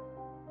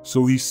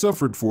 So he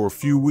suffered for a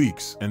few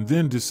weeks and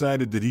then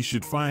decided that he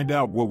should find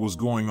out what was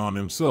going on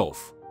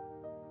himself.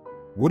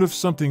 What if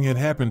something had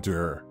happened to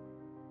her?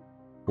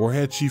 Or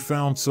had she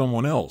found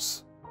someone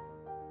else?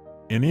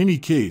 In any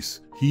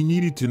case, he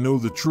needed to know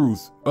the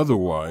truth,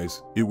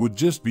 otherwise, it would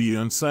just be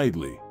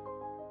unsightly.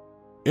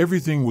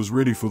 Everything was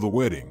ready for the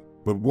wedding,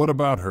 but what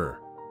about her?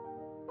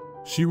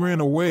 She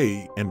ran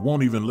away and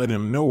won't even let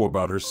him know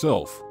about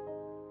herself.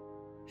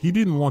 He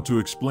didn't want to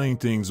explain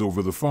things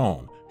over the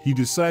phone. He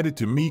decided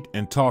to meet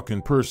and talk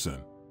in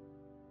person.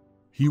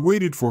 He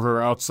waited for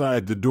her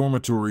outside the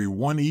dormitory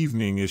one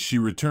evening as she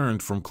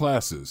returned from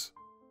classes.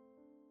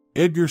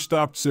 Edgar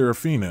stopped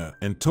Serafina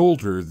and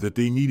told her that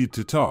they needed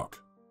to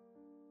talk.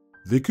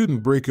 They couldn't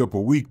break up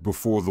a week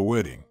before the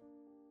wedding.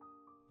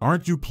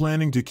 Aren't you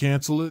planning to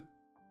cancel it?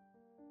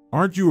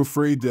 Aren't you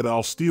afraid that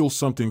I'll steal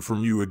something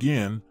from you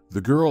again?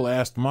 The girl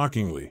asked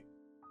mockingly.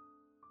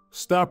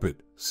 Stop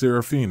it,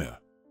 Serafina.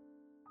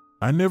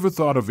 I never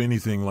thought of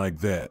anything like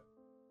that.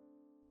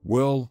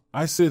 Well,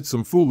 I said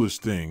some foolish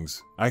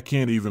things, I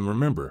can't even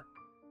remember.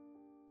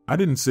 I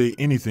didn't say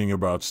anything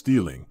about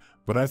stealing,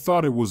 but I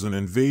thought it was an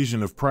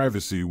invasion of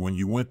privacy when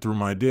you went through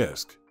my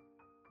desk.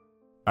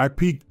 I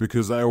peeked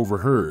because I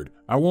overheard,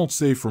 I won't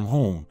say from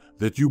whom,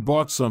 that you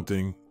bought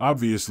something,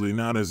 obviously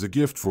not as a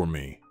gift for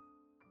me.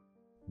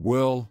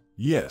 Well,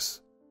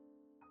 yes.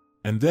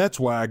 And that's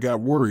why I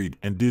got worried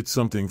and did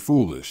something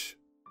foolish.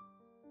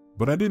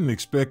 But I didn't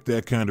expect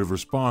that kind of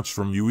response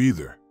from you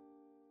either.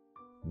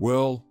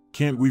 Well,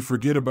 can't we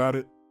forget about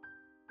it?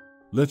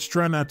 Let's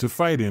try not to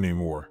fight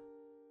anymore.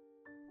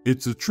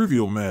 It's a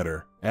trivial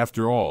matter,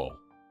 after all.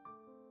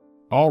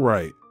 All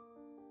right.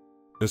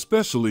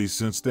 Especially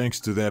since thanks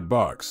to that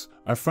box,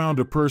 I found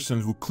a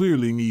person who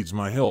clearly needs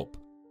my help.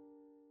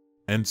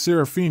 And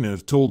Serafina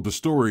told the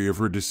story of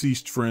her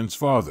deceased friend's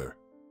father.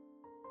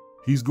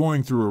 He's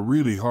going through a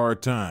really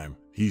hard time,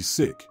 he's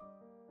sick.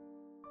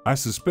 I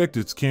suspect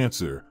it's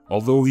cancer,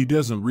 although he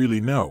doesn't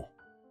really know.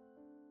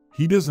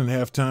 He doesn't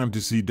have time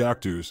to see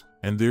doctors,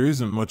 and there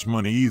isn't much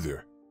money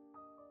either.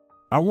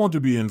 I want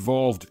to be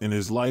involved in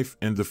his life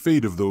and the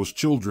fate of those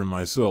children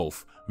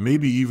myself,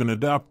 maybe even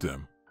adopt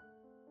them.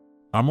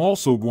 I'm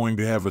also going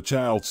to have a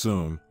child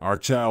soon, our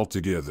child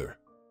together.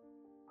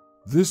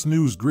 This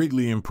news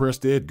greatly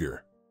impressed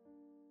Edgar.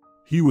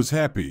 He was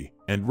happy,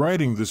 and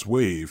riding this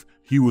wave,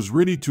 he was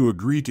ready to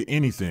agree to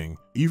anything,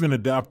 even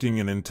adopting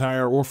an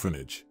entire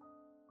orphanage.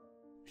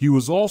 He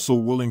was also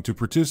willing to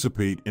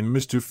participate in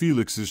Mr.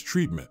 Felix's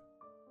treatment.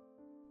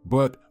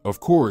 But, of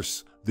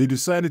course, they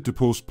decided to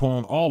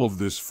postpone all of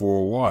this for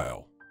a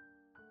while.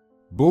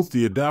 Both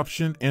the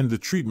adoption and the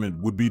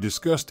treatment would be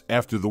discussed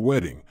after the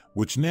wedding,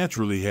 which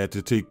naturally had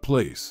to take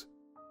place.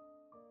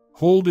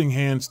 Holding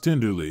hands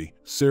tenderly,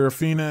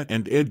 Serafina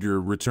and Edgar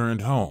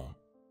returned home.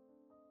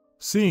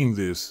 Seeing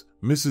this,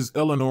 Mrs.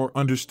 Eleanor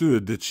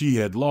understood that she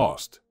had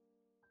lost.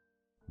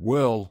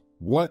 Well,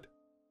 what?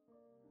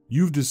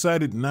 You've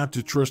decided not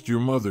to trust your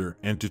mother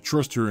and to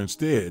trust her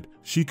instead,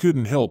 she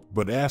couldn't help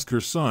but ask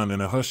her son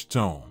in a hushed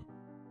tone.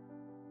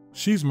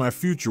 She's my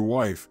future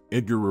wife,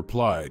 Edgar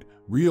replied,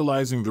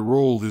 realizing the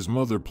role his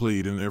mother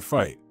played in their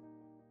fight.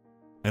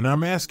 And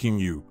I'm asking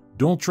you,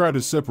 don't try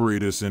to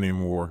separate us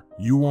anymore,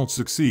 you won't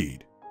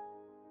succeed.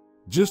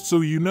 Just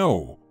so you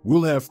know,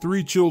 we'll have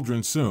 3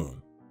 children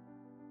soon.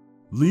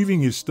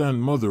 Leaving his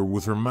stunned mother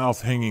with her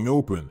mouth hanging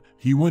open,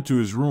 he went to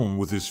his room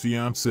with his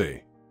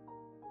fiancée.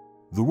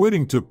 The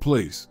wedding took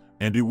place,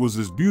 and it was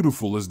as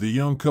beautiful as the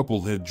young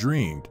couple had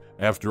dreamed.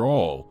 After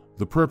all,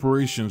 the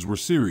preparations were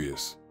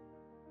serious.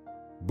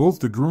 Both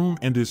the groom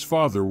and his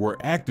father were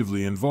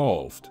actively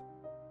involved.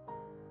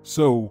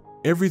 So,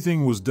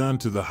 everything was done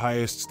to the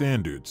highest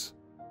standards.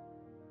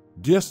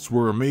 Guests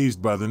were amazed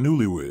by the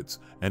newlyweds,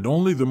 and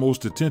only the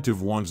most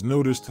attentive ones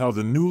noticed how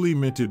the newly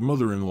minted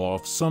mother-in-law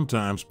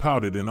sometimes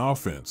pouted in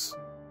offense.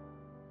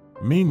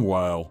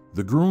 Meanwhile,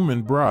 the groom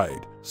and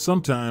bride,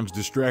 sometimes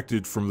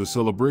distracted from the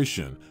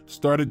celebration,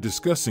 started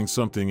discussing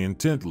something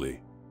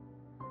intently.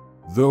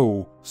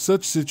 Though,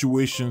 such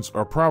situations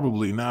are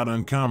probably not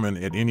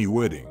uncommon at any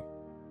wedding.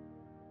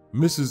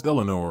 Mrs.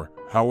 Eleanor,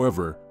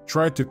 however,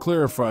 tried to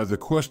clarify the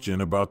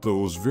question about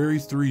those very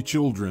 3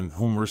 children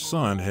whom her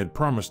son had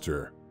promised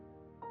her.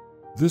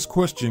 This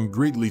question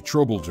greatly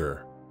troubled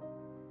her.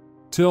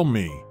 Tell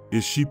me,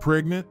 is she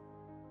pregnant?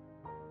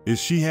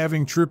 Is she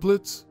having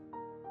triplets?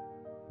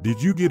 Did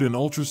you get an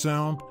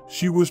ultrasound?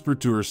 She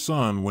whispered to her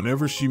son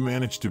whenever she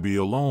managed to be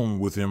alone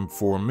with him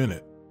for a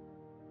minute.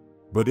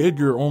 But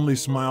Edgar only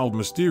smiled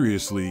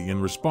mysteriously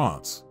in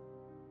response.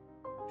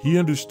 He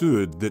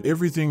understood that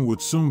everything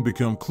would soon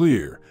become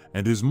clear,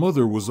 and his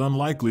mother was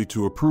unlikely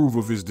to approve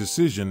of his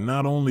decision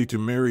not only to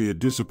marry a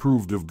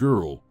disapproved of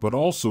girl, but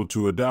also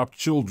to adopt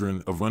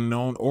children of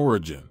unknown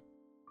origin.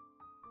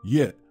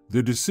 Yet,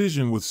 their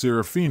decision with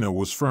Serafina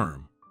was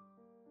firm.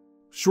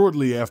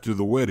 Shortly after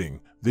the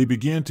wedding, they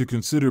began to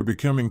consider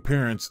becoming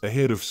parents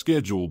ahead of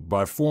schedule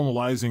by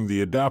formalizing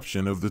the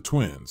adoption of the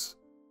twins.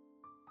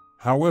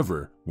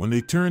 However, when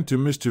they turned to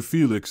Mr.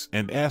 Felix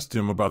and asked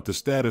him about the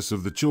status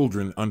of the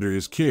children under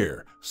his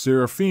care,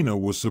 Serafina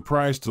was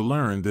surprised to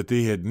learn that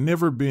they had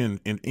never been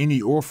in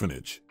any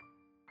orphanage.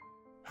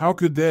 How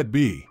could that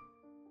be?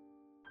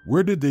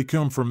 Where did they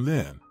come from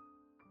then?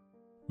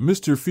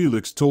 Mr.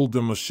 Felix told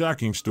them a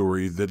shocking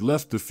story that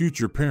left the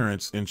future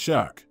parents in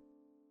shock.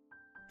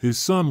 His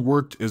son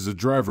worked as a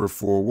driver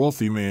for a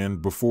wealthy man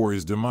before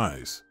his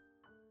demise.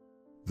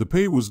 The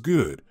pay was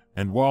good,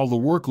 and while the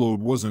workload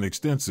wasn't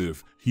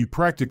extensive, he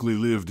practically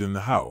lived in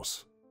the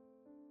house.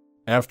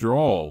 After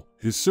all,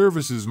 his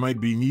services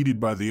might be needed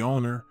by the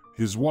owner,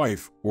 his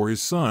wife, or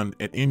his son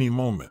at any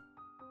moment.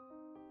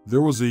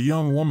 There was a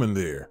young woman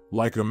there,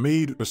 like a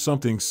maid or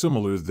something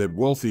similar that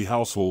wealthy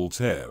households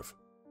have.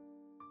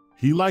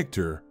 He liked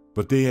her,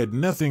 but they had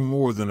nothing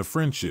more than a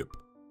friendship.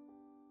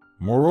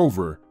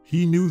 Moreover,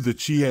 he knew that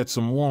she had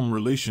some warm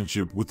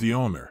relationship with the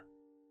owner.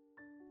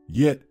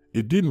 Yet,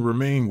 it didn't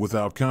remain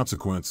without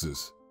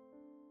consequences.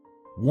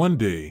 One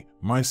day,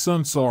 my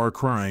son saw her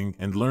crying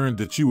and learned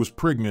that she was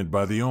pregnant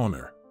by the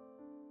owner.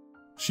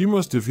 She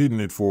must have hidden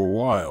it for a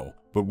while,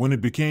 but when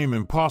it became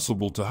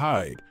impossible to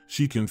hide,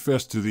 she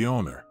confessed to the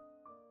owner.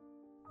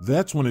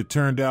 That's when it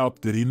turned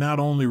out that he not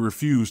only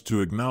refused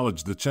to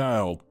acknowledge the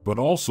child, but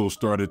also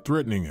started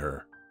threatening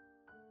her.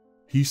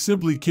 He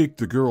simply kicked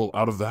the girl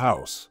out of the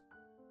house.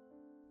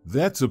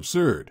 That's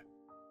absurd.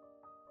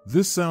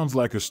 This sounds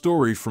like a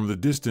story from the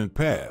distant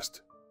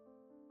past.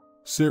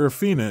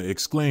 Serafina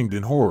exclaimed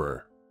in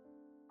horror.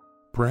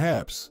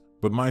 Perhaps,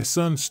 but my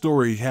son's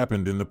story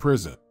happened in the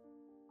present.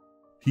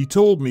 He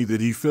told me that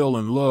he fell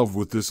in love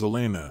with this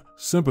Elena,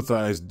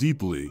 sympathized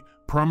deeply,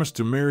 promised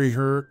to marry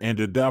her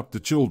and adopt the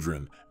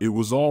children. It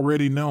was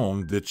already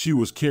known that she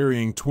was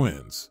carrying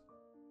twins.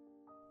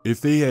 If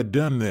they had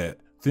done that,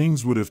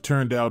 things would have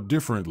turned out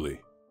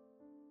differently.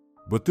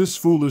 But this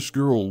foolish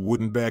girl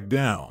wouldn't back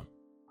down.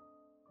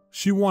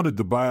 She wanted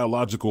the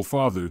biological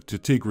father to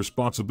take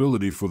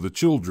responsibility for the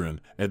children,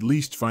 at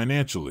least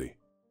financially.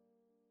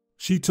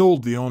 She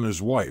told the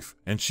owner's wife,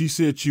 and she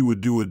said she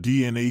would do a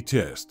DNA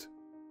test,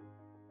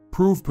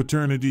 prove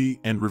paternity,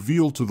 and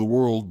reveal to the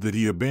world that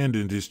he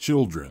abandoned his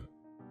children.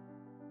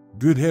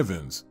 Good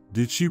heavens,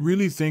 did she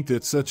really think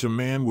that such a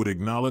man would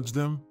acknowledge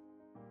them?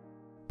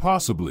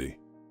 Possibly.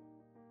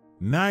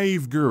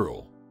 Naive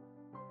girl.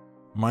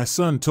 My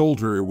son told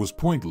her it was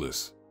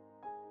pointless.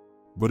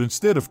 But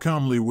instead of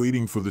calmly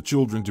waiting for the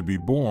children to be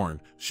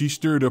born, she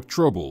stirred up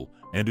trouble,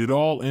 and it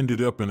all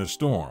ended up in a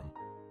storm.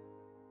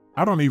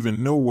 I don't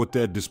even know what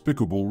that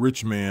despicable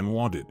rich man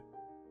wanted.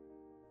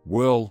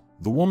 Well,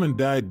 the woman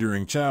died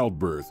during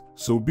childbirth,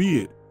 so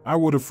be it, I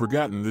would have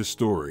forgotten this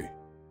story.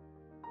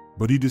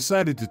 But he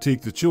decided to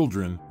take the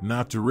children,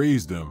 not to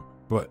raise them,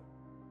 but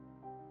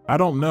I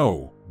don't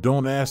know,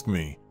 don't ask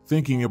me,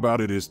 thinking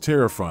about it is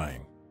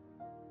terrifying.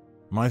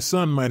 My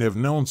son might have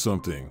known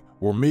something,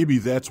 or maybe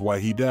that's why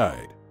he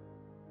died.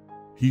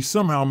 He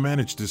somehow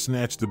managed to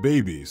snatch the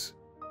babies,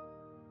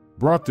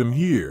 brought them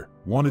here,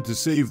 wanted to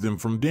save them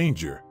from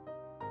danger.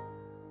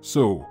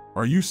 So,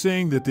 Are you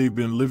saying that they've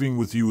been living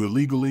with you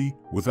illegally,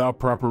 without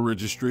proper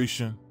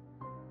registration?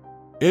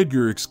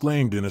 Edgar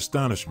exclaimed in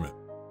astonishment.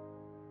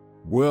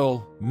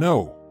 Well,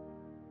 no.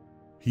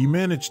 He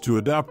managed to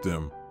adopt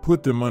them,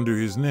 put them under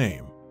his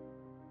name.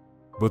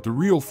 But the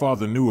real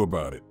father knew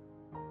about it.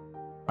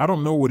 I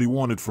don't know what he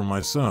wanted from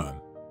my son.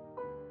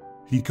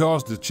 He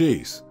caused a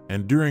chase,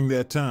 and during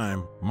that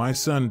time, my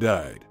son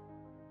died.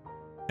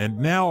 And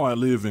now I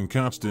live in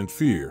constant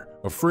fear,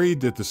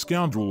 afraid that the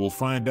scoundrel will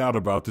find out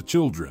about the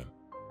children.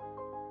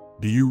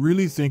 Do you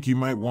really think he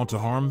might want to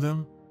harm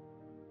them?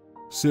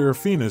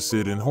 Serafina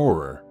said in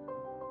horror.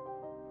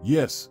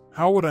 Yes,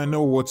 how would I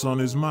know what's on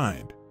his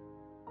mind?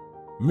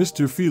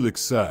 Mr.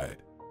 Felix sighed.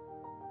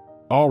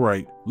 All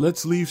right,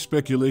 let's leave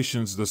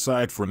speculations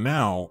aside for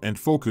now and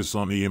focus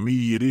on the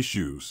immediate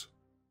issues.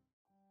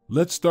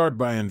 Let's start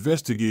by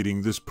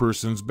investigating this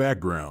person's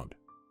background.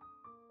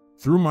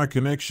 Through my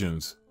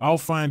connections, I'll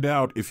find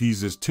out if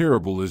he's as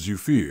terrible as you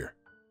fear.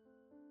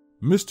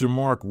 Mr.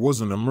 Mark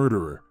wasn't a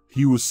murderer,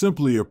 he was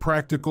simply a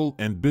practical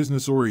and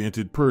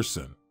business-oriented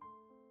person.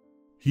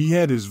 He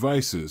had his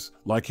vices,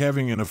 like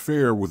having an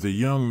affair with a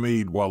young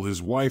maid while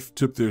his wife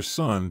took their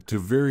son to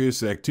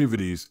various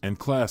activities and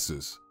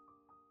classes.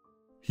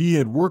 He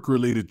had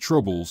work-related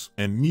troubles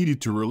and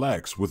needed to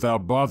relax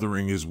without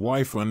bothering his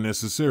wife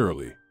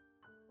unnecessarily.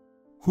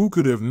 Who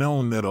could have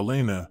known that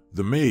Elena,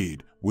 the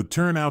maid, would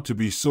turn out to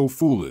be so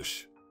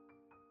foolish?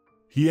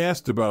 He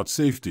asked about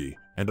safety,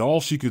 and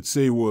all she could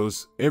say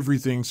was,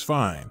 "Everything's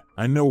fine,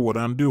 I know what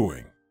I'm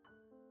doing.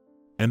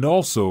 And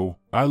also,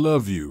 I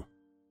love you."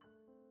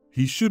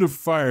 He should have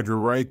fired her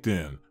right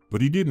then,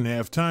 but he didn't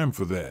have time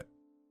for that.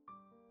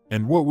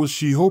 And what was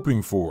she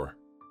hoping for?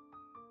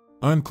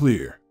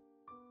 Unclear.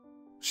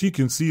 She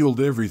concealed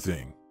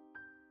everything.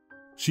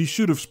 She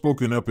should have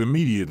spoken up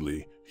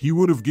immediately. He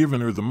would have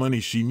given her the money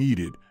she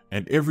needed,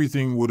 and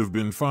everything would have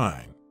been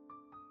fine.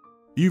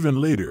 Even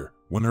later,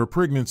 when her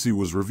pregnancy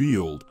was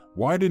revealed,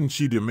 why didn't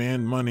she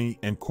demand money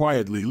and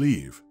quietly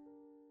leave?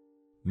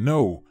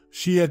 No,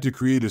 she had to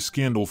create a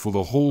scandal for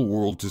the whole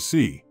world to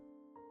see.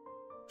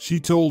 She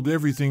told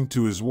everything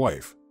to his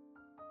wife.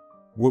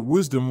 What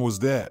wisdom was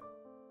that?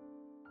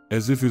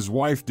 As if his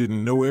wife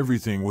didn't know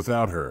everything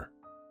without her.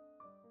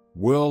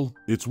 Well,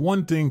 it's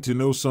one thing to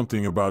know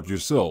something about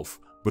yourself,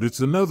 but it's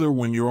another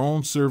when your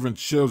own servant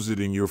shoves it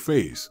in your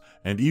face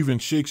and even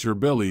shakes her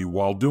belly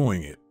while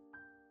doing it.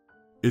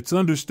 It's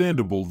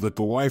understandable that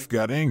the wife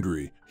got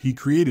angry. He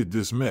created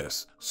this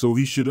mess, so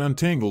he should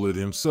untangle it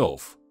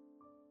himself.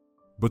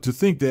 But to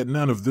think that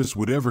none of this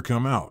would ever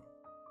come out.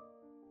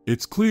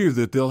 It's clear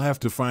that they'll have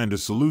to find a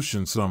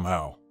solution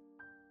somehow.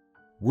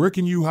 Where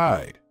can you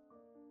hide?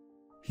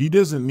 He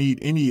doesn't need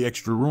any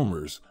extra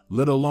rumors,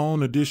 let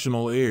alone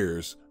additional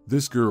heirs.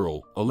 This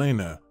girl,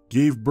 Elena,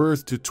 gave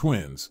birth to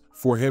twins,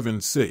 for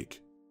heaven's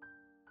sake.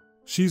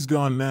 She's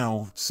gone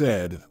now,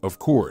 sad, of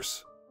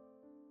course.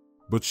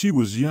 But she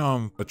was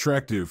young,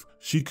 attractive,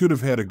 she could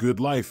have had a good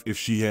life if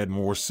she had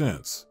more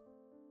sense.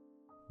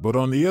 But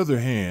on the other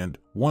hand,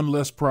 one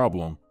less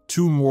problem,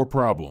 two more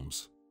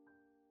problems.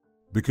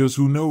 Because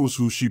who knows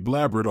who she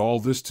blabbered all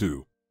this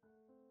to?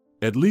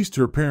 At least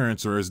her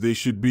parents are as they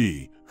should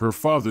be. Her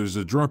father's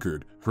a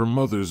drunkard, her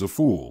mother's a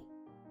fool.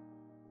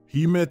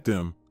 He met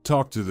them,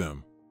 talked to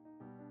them.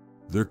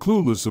 They're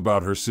clueless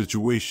about her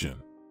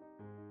situation.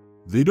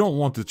 They don't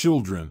want the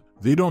children,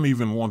 they don't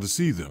even want to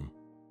see them.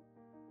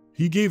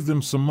 He gave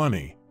them some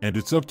money, and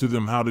it's up to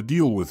them how to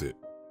deal with it.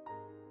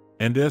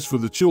 And as for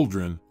the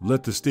children,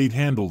 let the state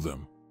handle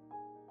them.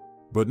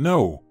 But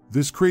no,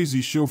 this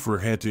crazy chauffeur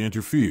had to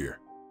interfere.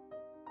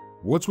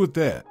 What's with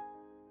that?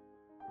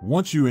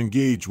 Once you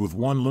engage with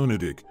one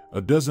lunatic,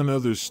 a dozen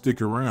others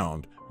stick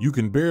around, you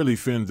can barely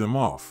fend them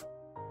off.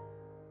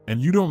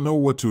 And you don't know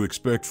what to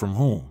expect from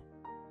whom.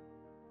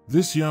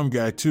 This young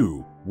guy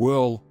too,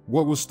 well,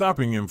 what was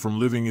stopping him from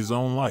living his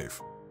own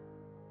life?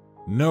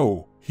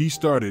 No, he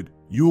started,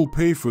 "You'll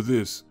pay for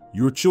this,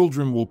 your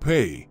children will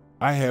pay,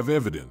 I have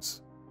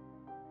evidence."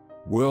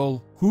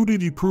 Well, who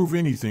did he prove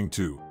anything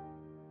to?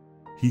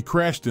 He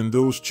crashed and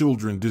those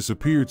children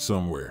disappeared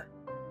somewhere.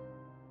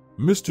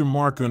 Mr.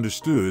 Mark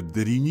understood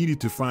that he needed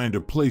to find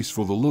a place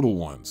for the little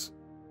ones.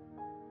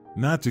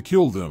 Not to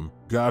kill them,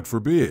 God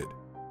forbid.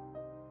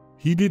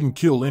 He didn't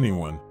kill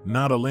anyone,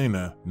 not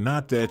Elena,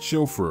 not that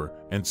chauffeur,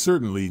 and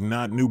certainly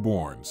not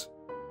newborns.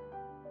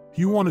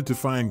 He wanted to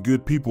find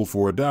good people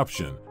for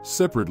adoption,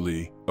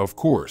 separately, of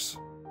course.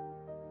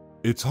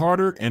 It's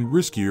harder and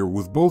riskier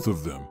with both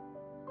of them.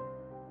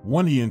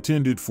 One he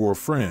intended for a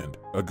friend,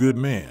 a good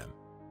man.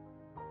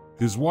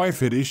 His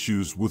wife had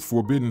issues with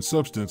forbidden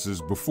substances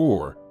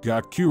before,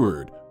 got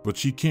cured, but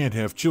she can't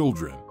have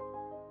children.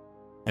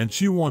 And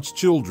she wants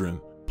children,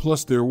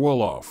 plus they're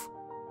well off.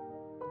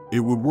 It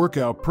would work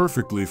out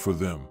perfectly for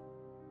them.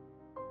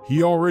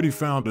 He already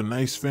found a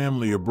nice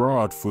family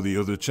abroad for the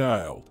other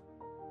child.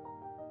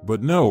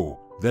 But no,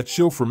 that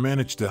chauffeur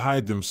managed to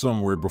hide them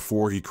somewhere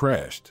before he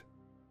crashed.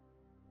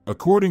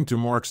 According to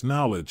Mark's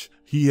knowledge,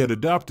 he had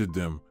adopted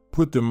them,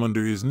 put them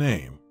under his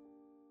name.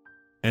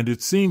 And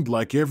it seemed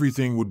like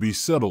everything would be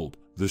settled,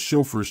 the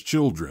chauffeur's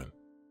children.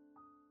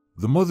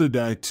 The mother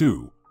died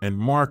too, and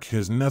Mark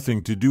has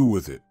nothing to do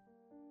with it.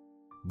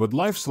 But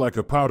life's like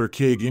a powder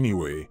keg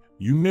anyway.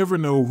 You never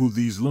know who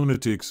these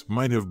lunatics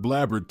might have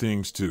blabbered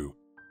things to.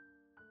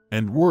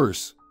 And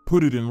worse,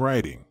 put it in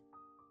writing.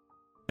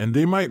 And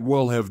they might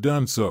well have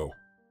done so.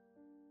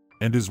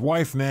 And his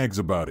wife nags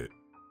about it.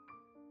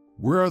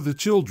 Where are the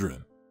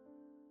children?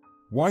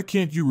 Why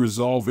can't you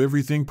resolve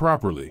everything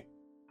properly?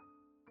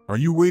 Are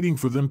you waiting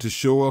for them to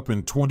show up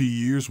in 20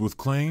 years with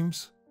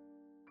claims?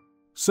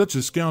 Such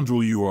a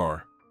scoundrel you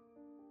are.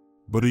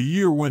 But a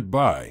year went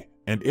by,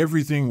 and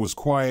everything was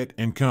quiet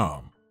and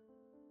calm.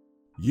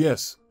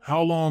 Yes,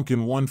 how long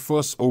can one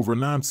fuss over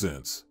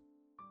nonsense?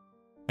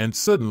 And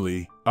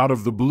suddenly, out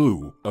of the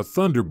blue, a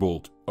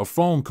thunderbolt, a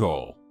phone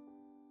call.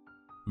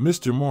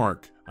 Mr.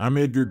 Mark, I'm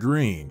Edgar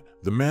Green,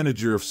 the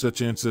manager of such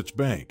and such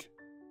bank.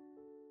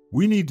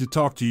 We need to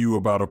talk to you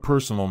about a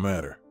personal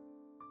matter.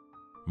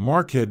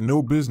 Mark had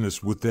no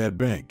business with that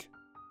bank.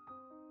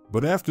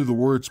 But after the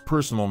words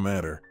personal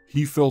matter,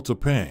 he felt a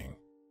pang.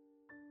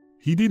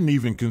 He didn't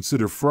even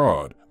consider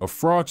fraud. A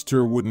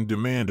fraudster wouldn't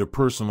demand a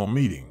personal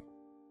meeting.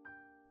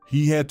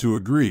 He had to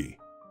agree.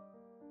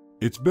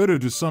 It's better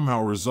to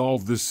somehow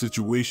resolve this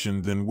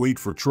situation than wait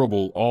for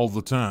trouble all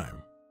the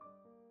time.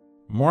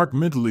 Mark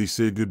mentally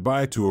said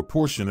goodbye to a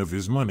portion of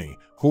his money,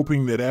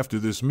 hoping that after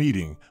this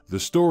meeting, the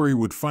story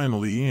would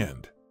finally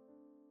end.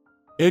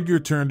 Edgar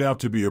turned out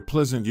to be a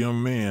pleasant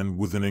young man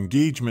with an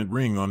engagement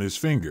ring on his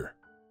finger.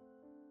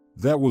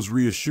 That was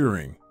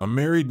reassuring. A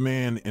married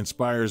man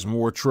inspires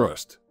more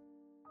trust.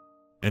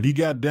 And he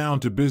got down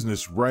to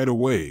business right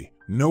away.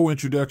 No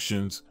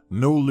introductions,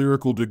 no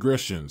lyrical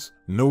digressions,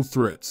 no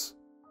threats.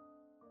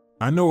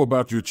 I know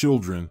about your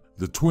children,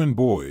 the twin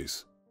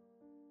boys.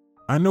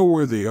 I know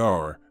where they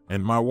are,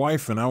 and my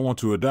wife and I want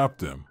to adopt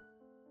them.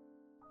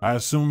 I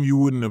assume you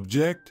wouldn't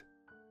object?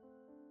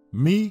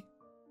 Me?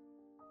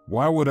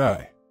 Why would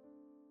I?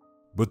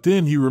 But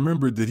then he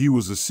remembered that he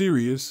was a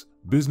serious,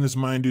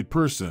 business-minded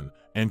person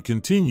and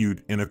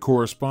continued in a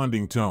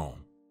corresponding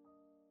tone.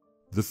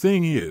 The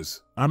thing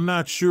is, I'm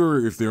not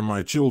sure if they're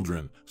my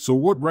children, so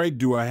what right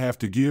do I have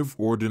to give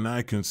or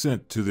deny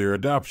consent to their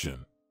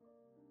adoption?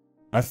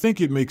 I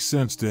think it makes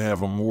sense to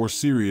have a more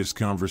serious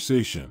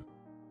conversation.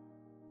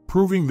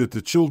 Proving that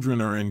the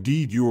children are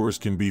indeed yours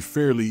can be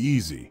fairly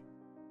easy.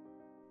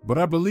 But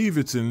I believe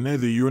it's in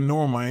neither your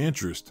nor my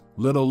interest,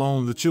 let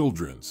alone the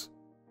children's.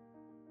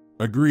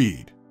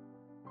 Agreed.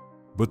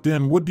 But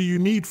then what do you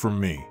need from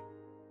me?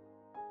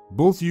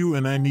 Both you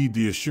and I need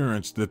the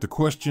assurance that the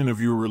question of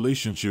your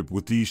relationship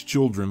with these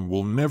children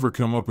will never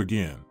come up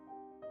again.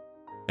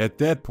 At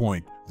that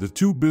point, the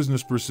two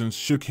businesspersons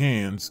shook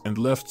hands and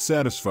left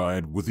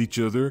satisfied with each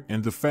other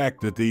and the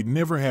fact that they'd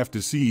never have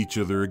to see each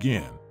other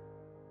again.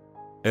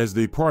 As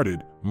they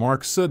parted,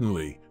 Mark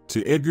suddenly,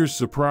 to Edgar's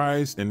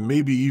surprise and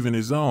maybe even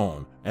his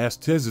own,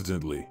 asked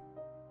hesitantly,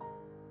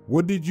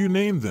 "What did you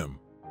name them?"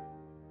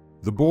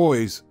 "The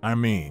boys, I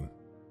mean."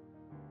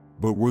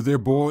 "But were there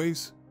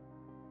boys?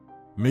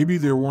 Maybe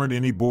there weren't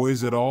any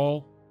boys at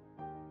all?"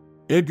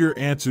 Edgar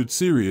answered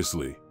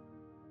seriously.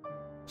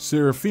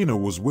 Serafina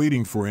was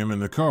waiting for him in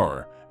the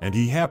car, and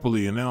he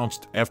happily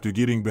announced after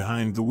getting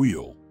behind the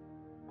wheel,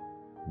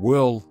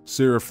 "Well,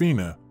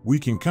 Serafina, we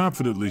can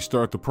confidently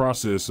start the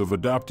process of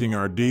adopting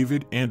our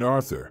David and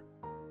Arthur.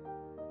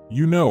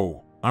 You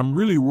know, I'm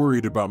really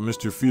worried about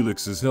Mr.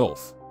 Felix's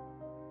health.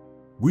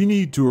 We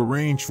need to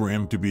arrange for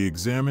him to be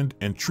examined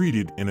and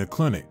treated in a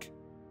clinic.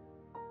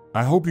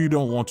 I hope you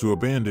don't want to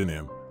abandon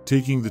him,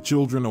 taking the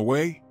children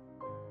away?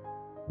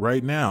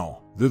 Right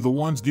now, they're the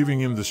ones giving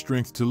him the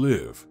strength to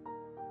live."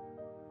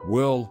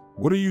 "Well,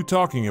 what are you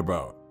talking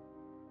about?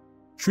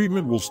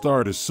 Treatment will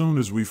start as soon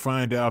as we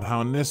find out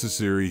how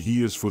necessary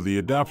he is for the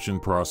adoption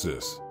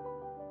process.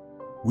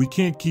 We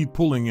can't keep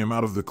pulling him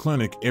out of the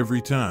clinic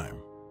every time."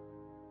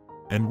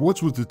 "And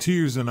what's with the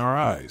tears in our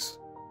eyes?"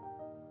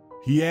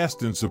 he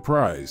asked in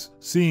surprise,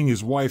 seeing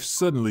his wife's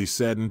suddenly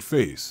saddened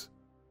face.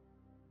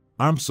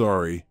 "I'm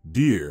sorry,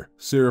 dear,"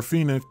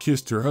 Serafina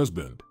kissed her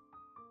husband.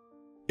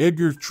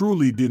 Edgar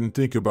truly didn't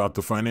think about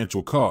the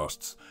financial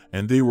costs,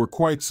 and they were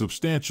quite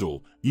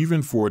substantial,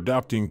 even for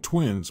adopting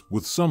twins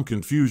with some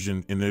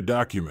confusion in their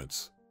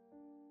documents.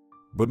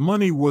 But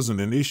money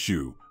wasn't an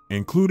issue,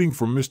 including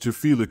for Mr.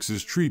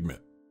 Felix's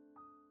treatment.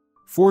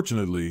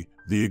 Fortunately,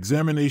 the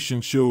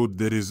examination showed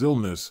that his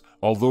illness,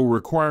 although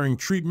requiring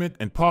treatment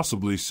and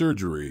possibly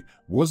surgery,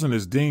 wasn't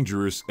as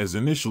dangerous as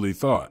initially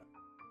thought.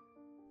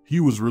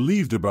 He was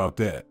relieved about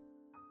that.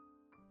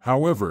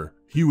 However,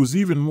 he was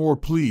even more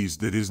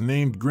pleased that his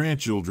named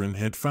grandchildren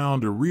had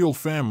found a real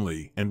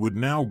family and would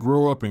now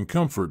grow up in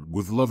comfort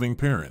with loving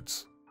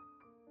parents.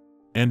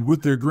 And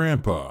with their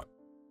grandpa.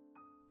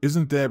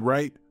 "Isn't that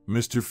right,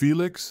 Mr.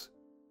 Felix?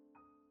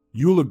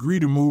 You'll agree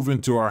to move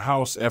into our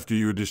house after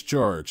you're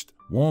discharged,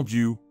 won't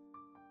you?"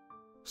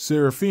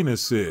 Serafina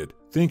said,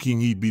 thinking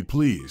he'd be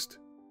pleased.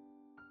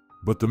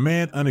 But the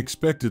man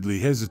unexpectedly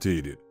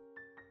hesitated.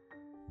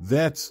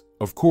 "That's,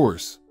 of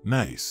course,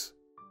 nice.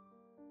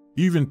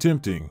 Even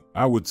tempting,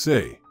 I would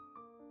say.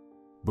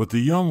 But the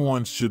young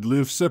ones should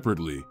live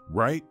separately,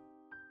 right?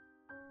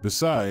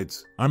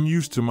 Besides, I'm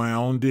used to my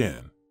own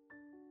den.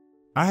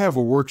 I have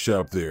a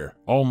workshop there,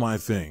 all my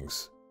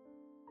things.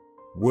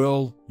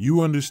 Well,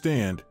 you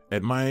understand,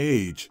 at my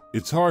age,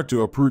 it's hard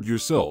to uproot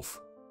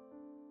yourself.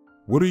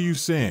 What are you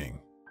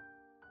saying?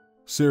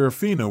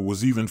 Serafina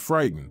was even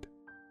frightened.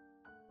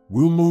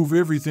 We'll move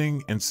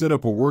everything and set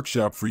up a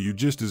workshop for you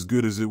just as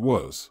good as it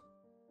was.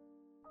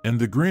 And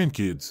the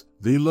grandkids,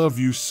 they love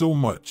you so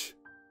much.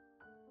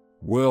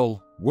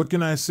 Well, what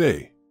can I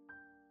say?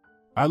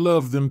 I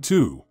love them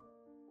too.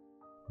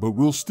 But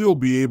we'll still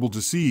be able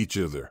to see each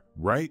other,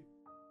 right?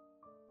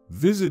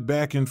 Visit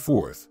back and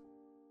forth.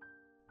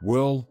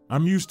 Well,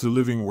 I'm used to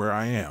living where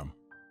I am.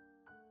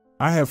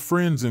 I have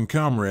friends and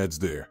comrades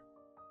there.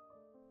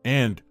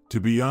 And,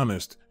 to be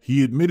honest,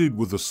 he admitted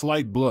with a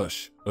slight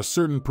blush, a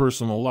certain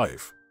personal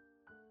life.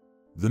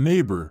 The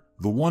neighbor,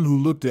 the one who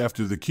looked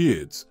after the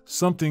kids,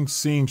 something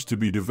seems to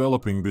be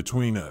developing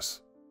between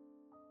us.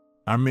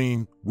 I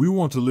mean, we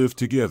want to live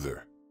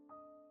together.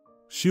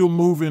 She'll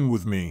move in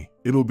with me,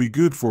 it'll be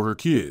good for her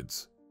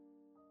kids.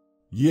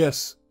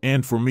 Yes,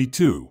 and for me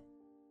too.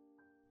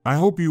 I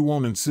hope you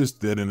won't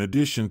insist that in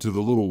addition to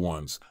the little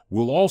ones,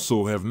 we'll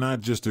also have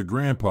not just a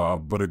grandpa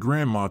but a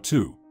grandma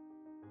too.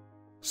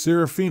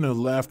 Serafina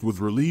laughed with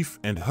relief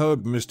and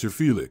hugged Mr.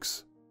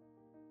 Felix.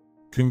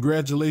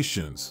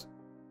 Congratulations.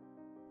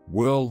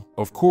 Well,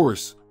 of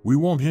course, we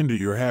won't hinder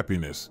your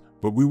happiness,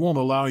 but we won't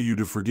allow you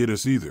to forget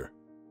us either.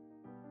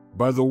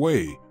 By the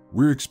way,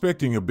 we're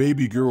expecting a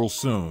baby girl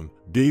soon,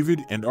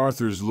 David and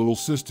Arthur's little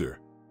sister.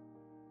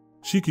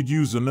 She could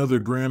use another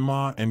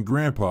grandma and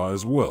grandpa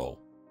as well.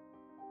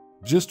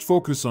 Just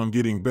focus on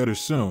getting better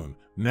soon,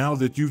 now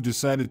that you've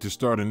decided to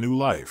start a new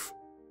life.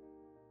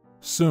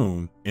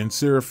 Soon, in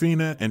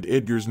Serafina and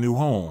Edgar's new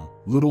home,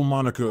 little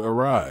Monica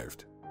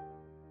arrived.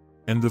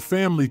 And the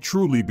family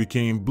truly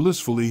became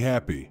blissfully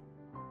happy.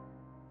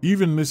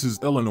 Even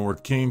Mrs. Eleanor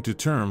came to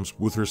terms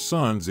with her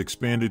son's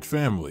expanded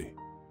family.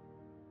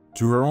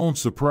 To her own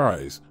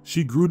surprise,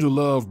 she grew to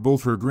love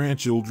both her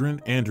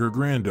grandchildren and her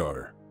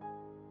granddaughter.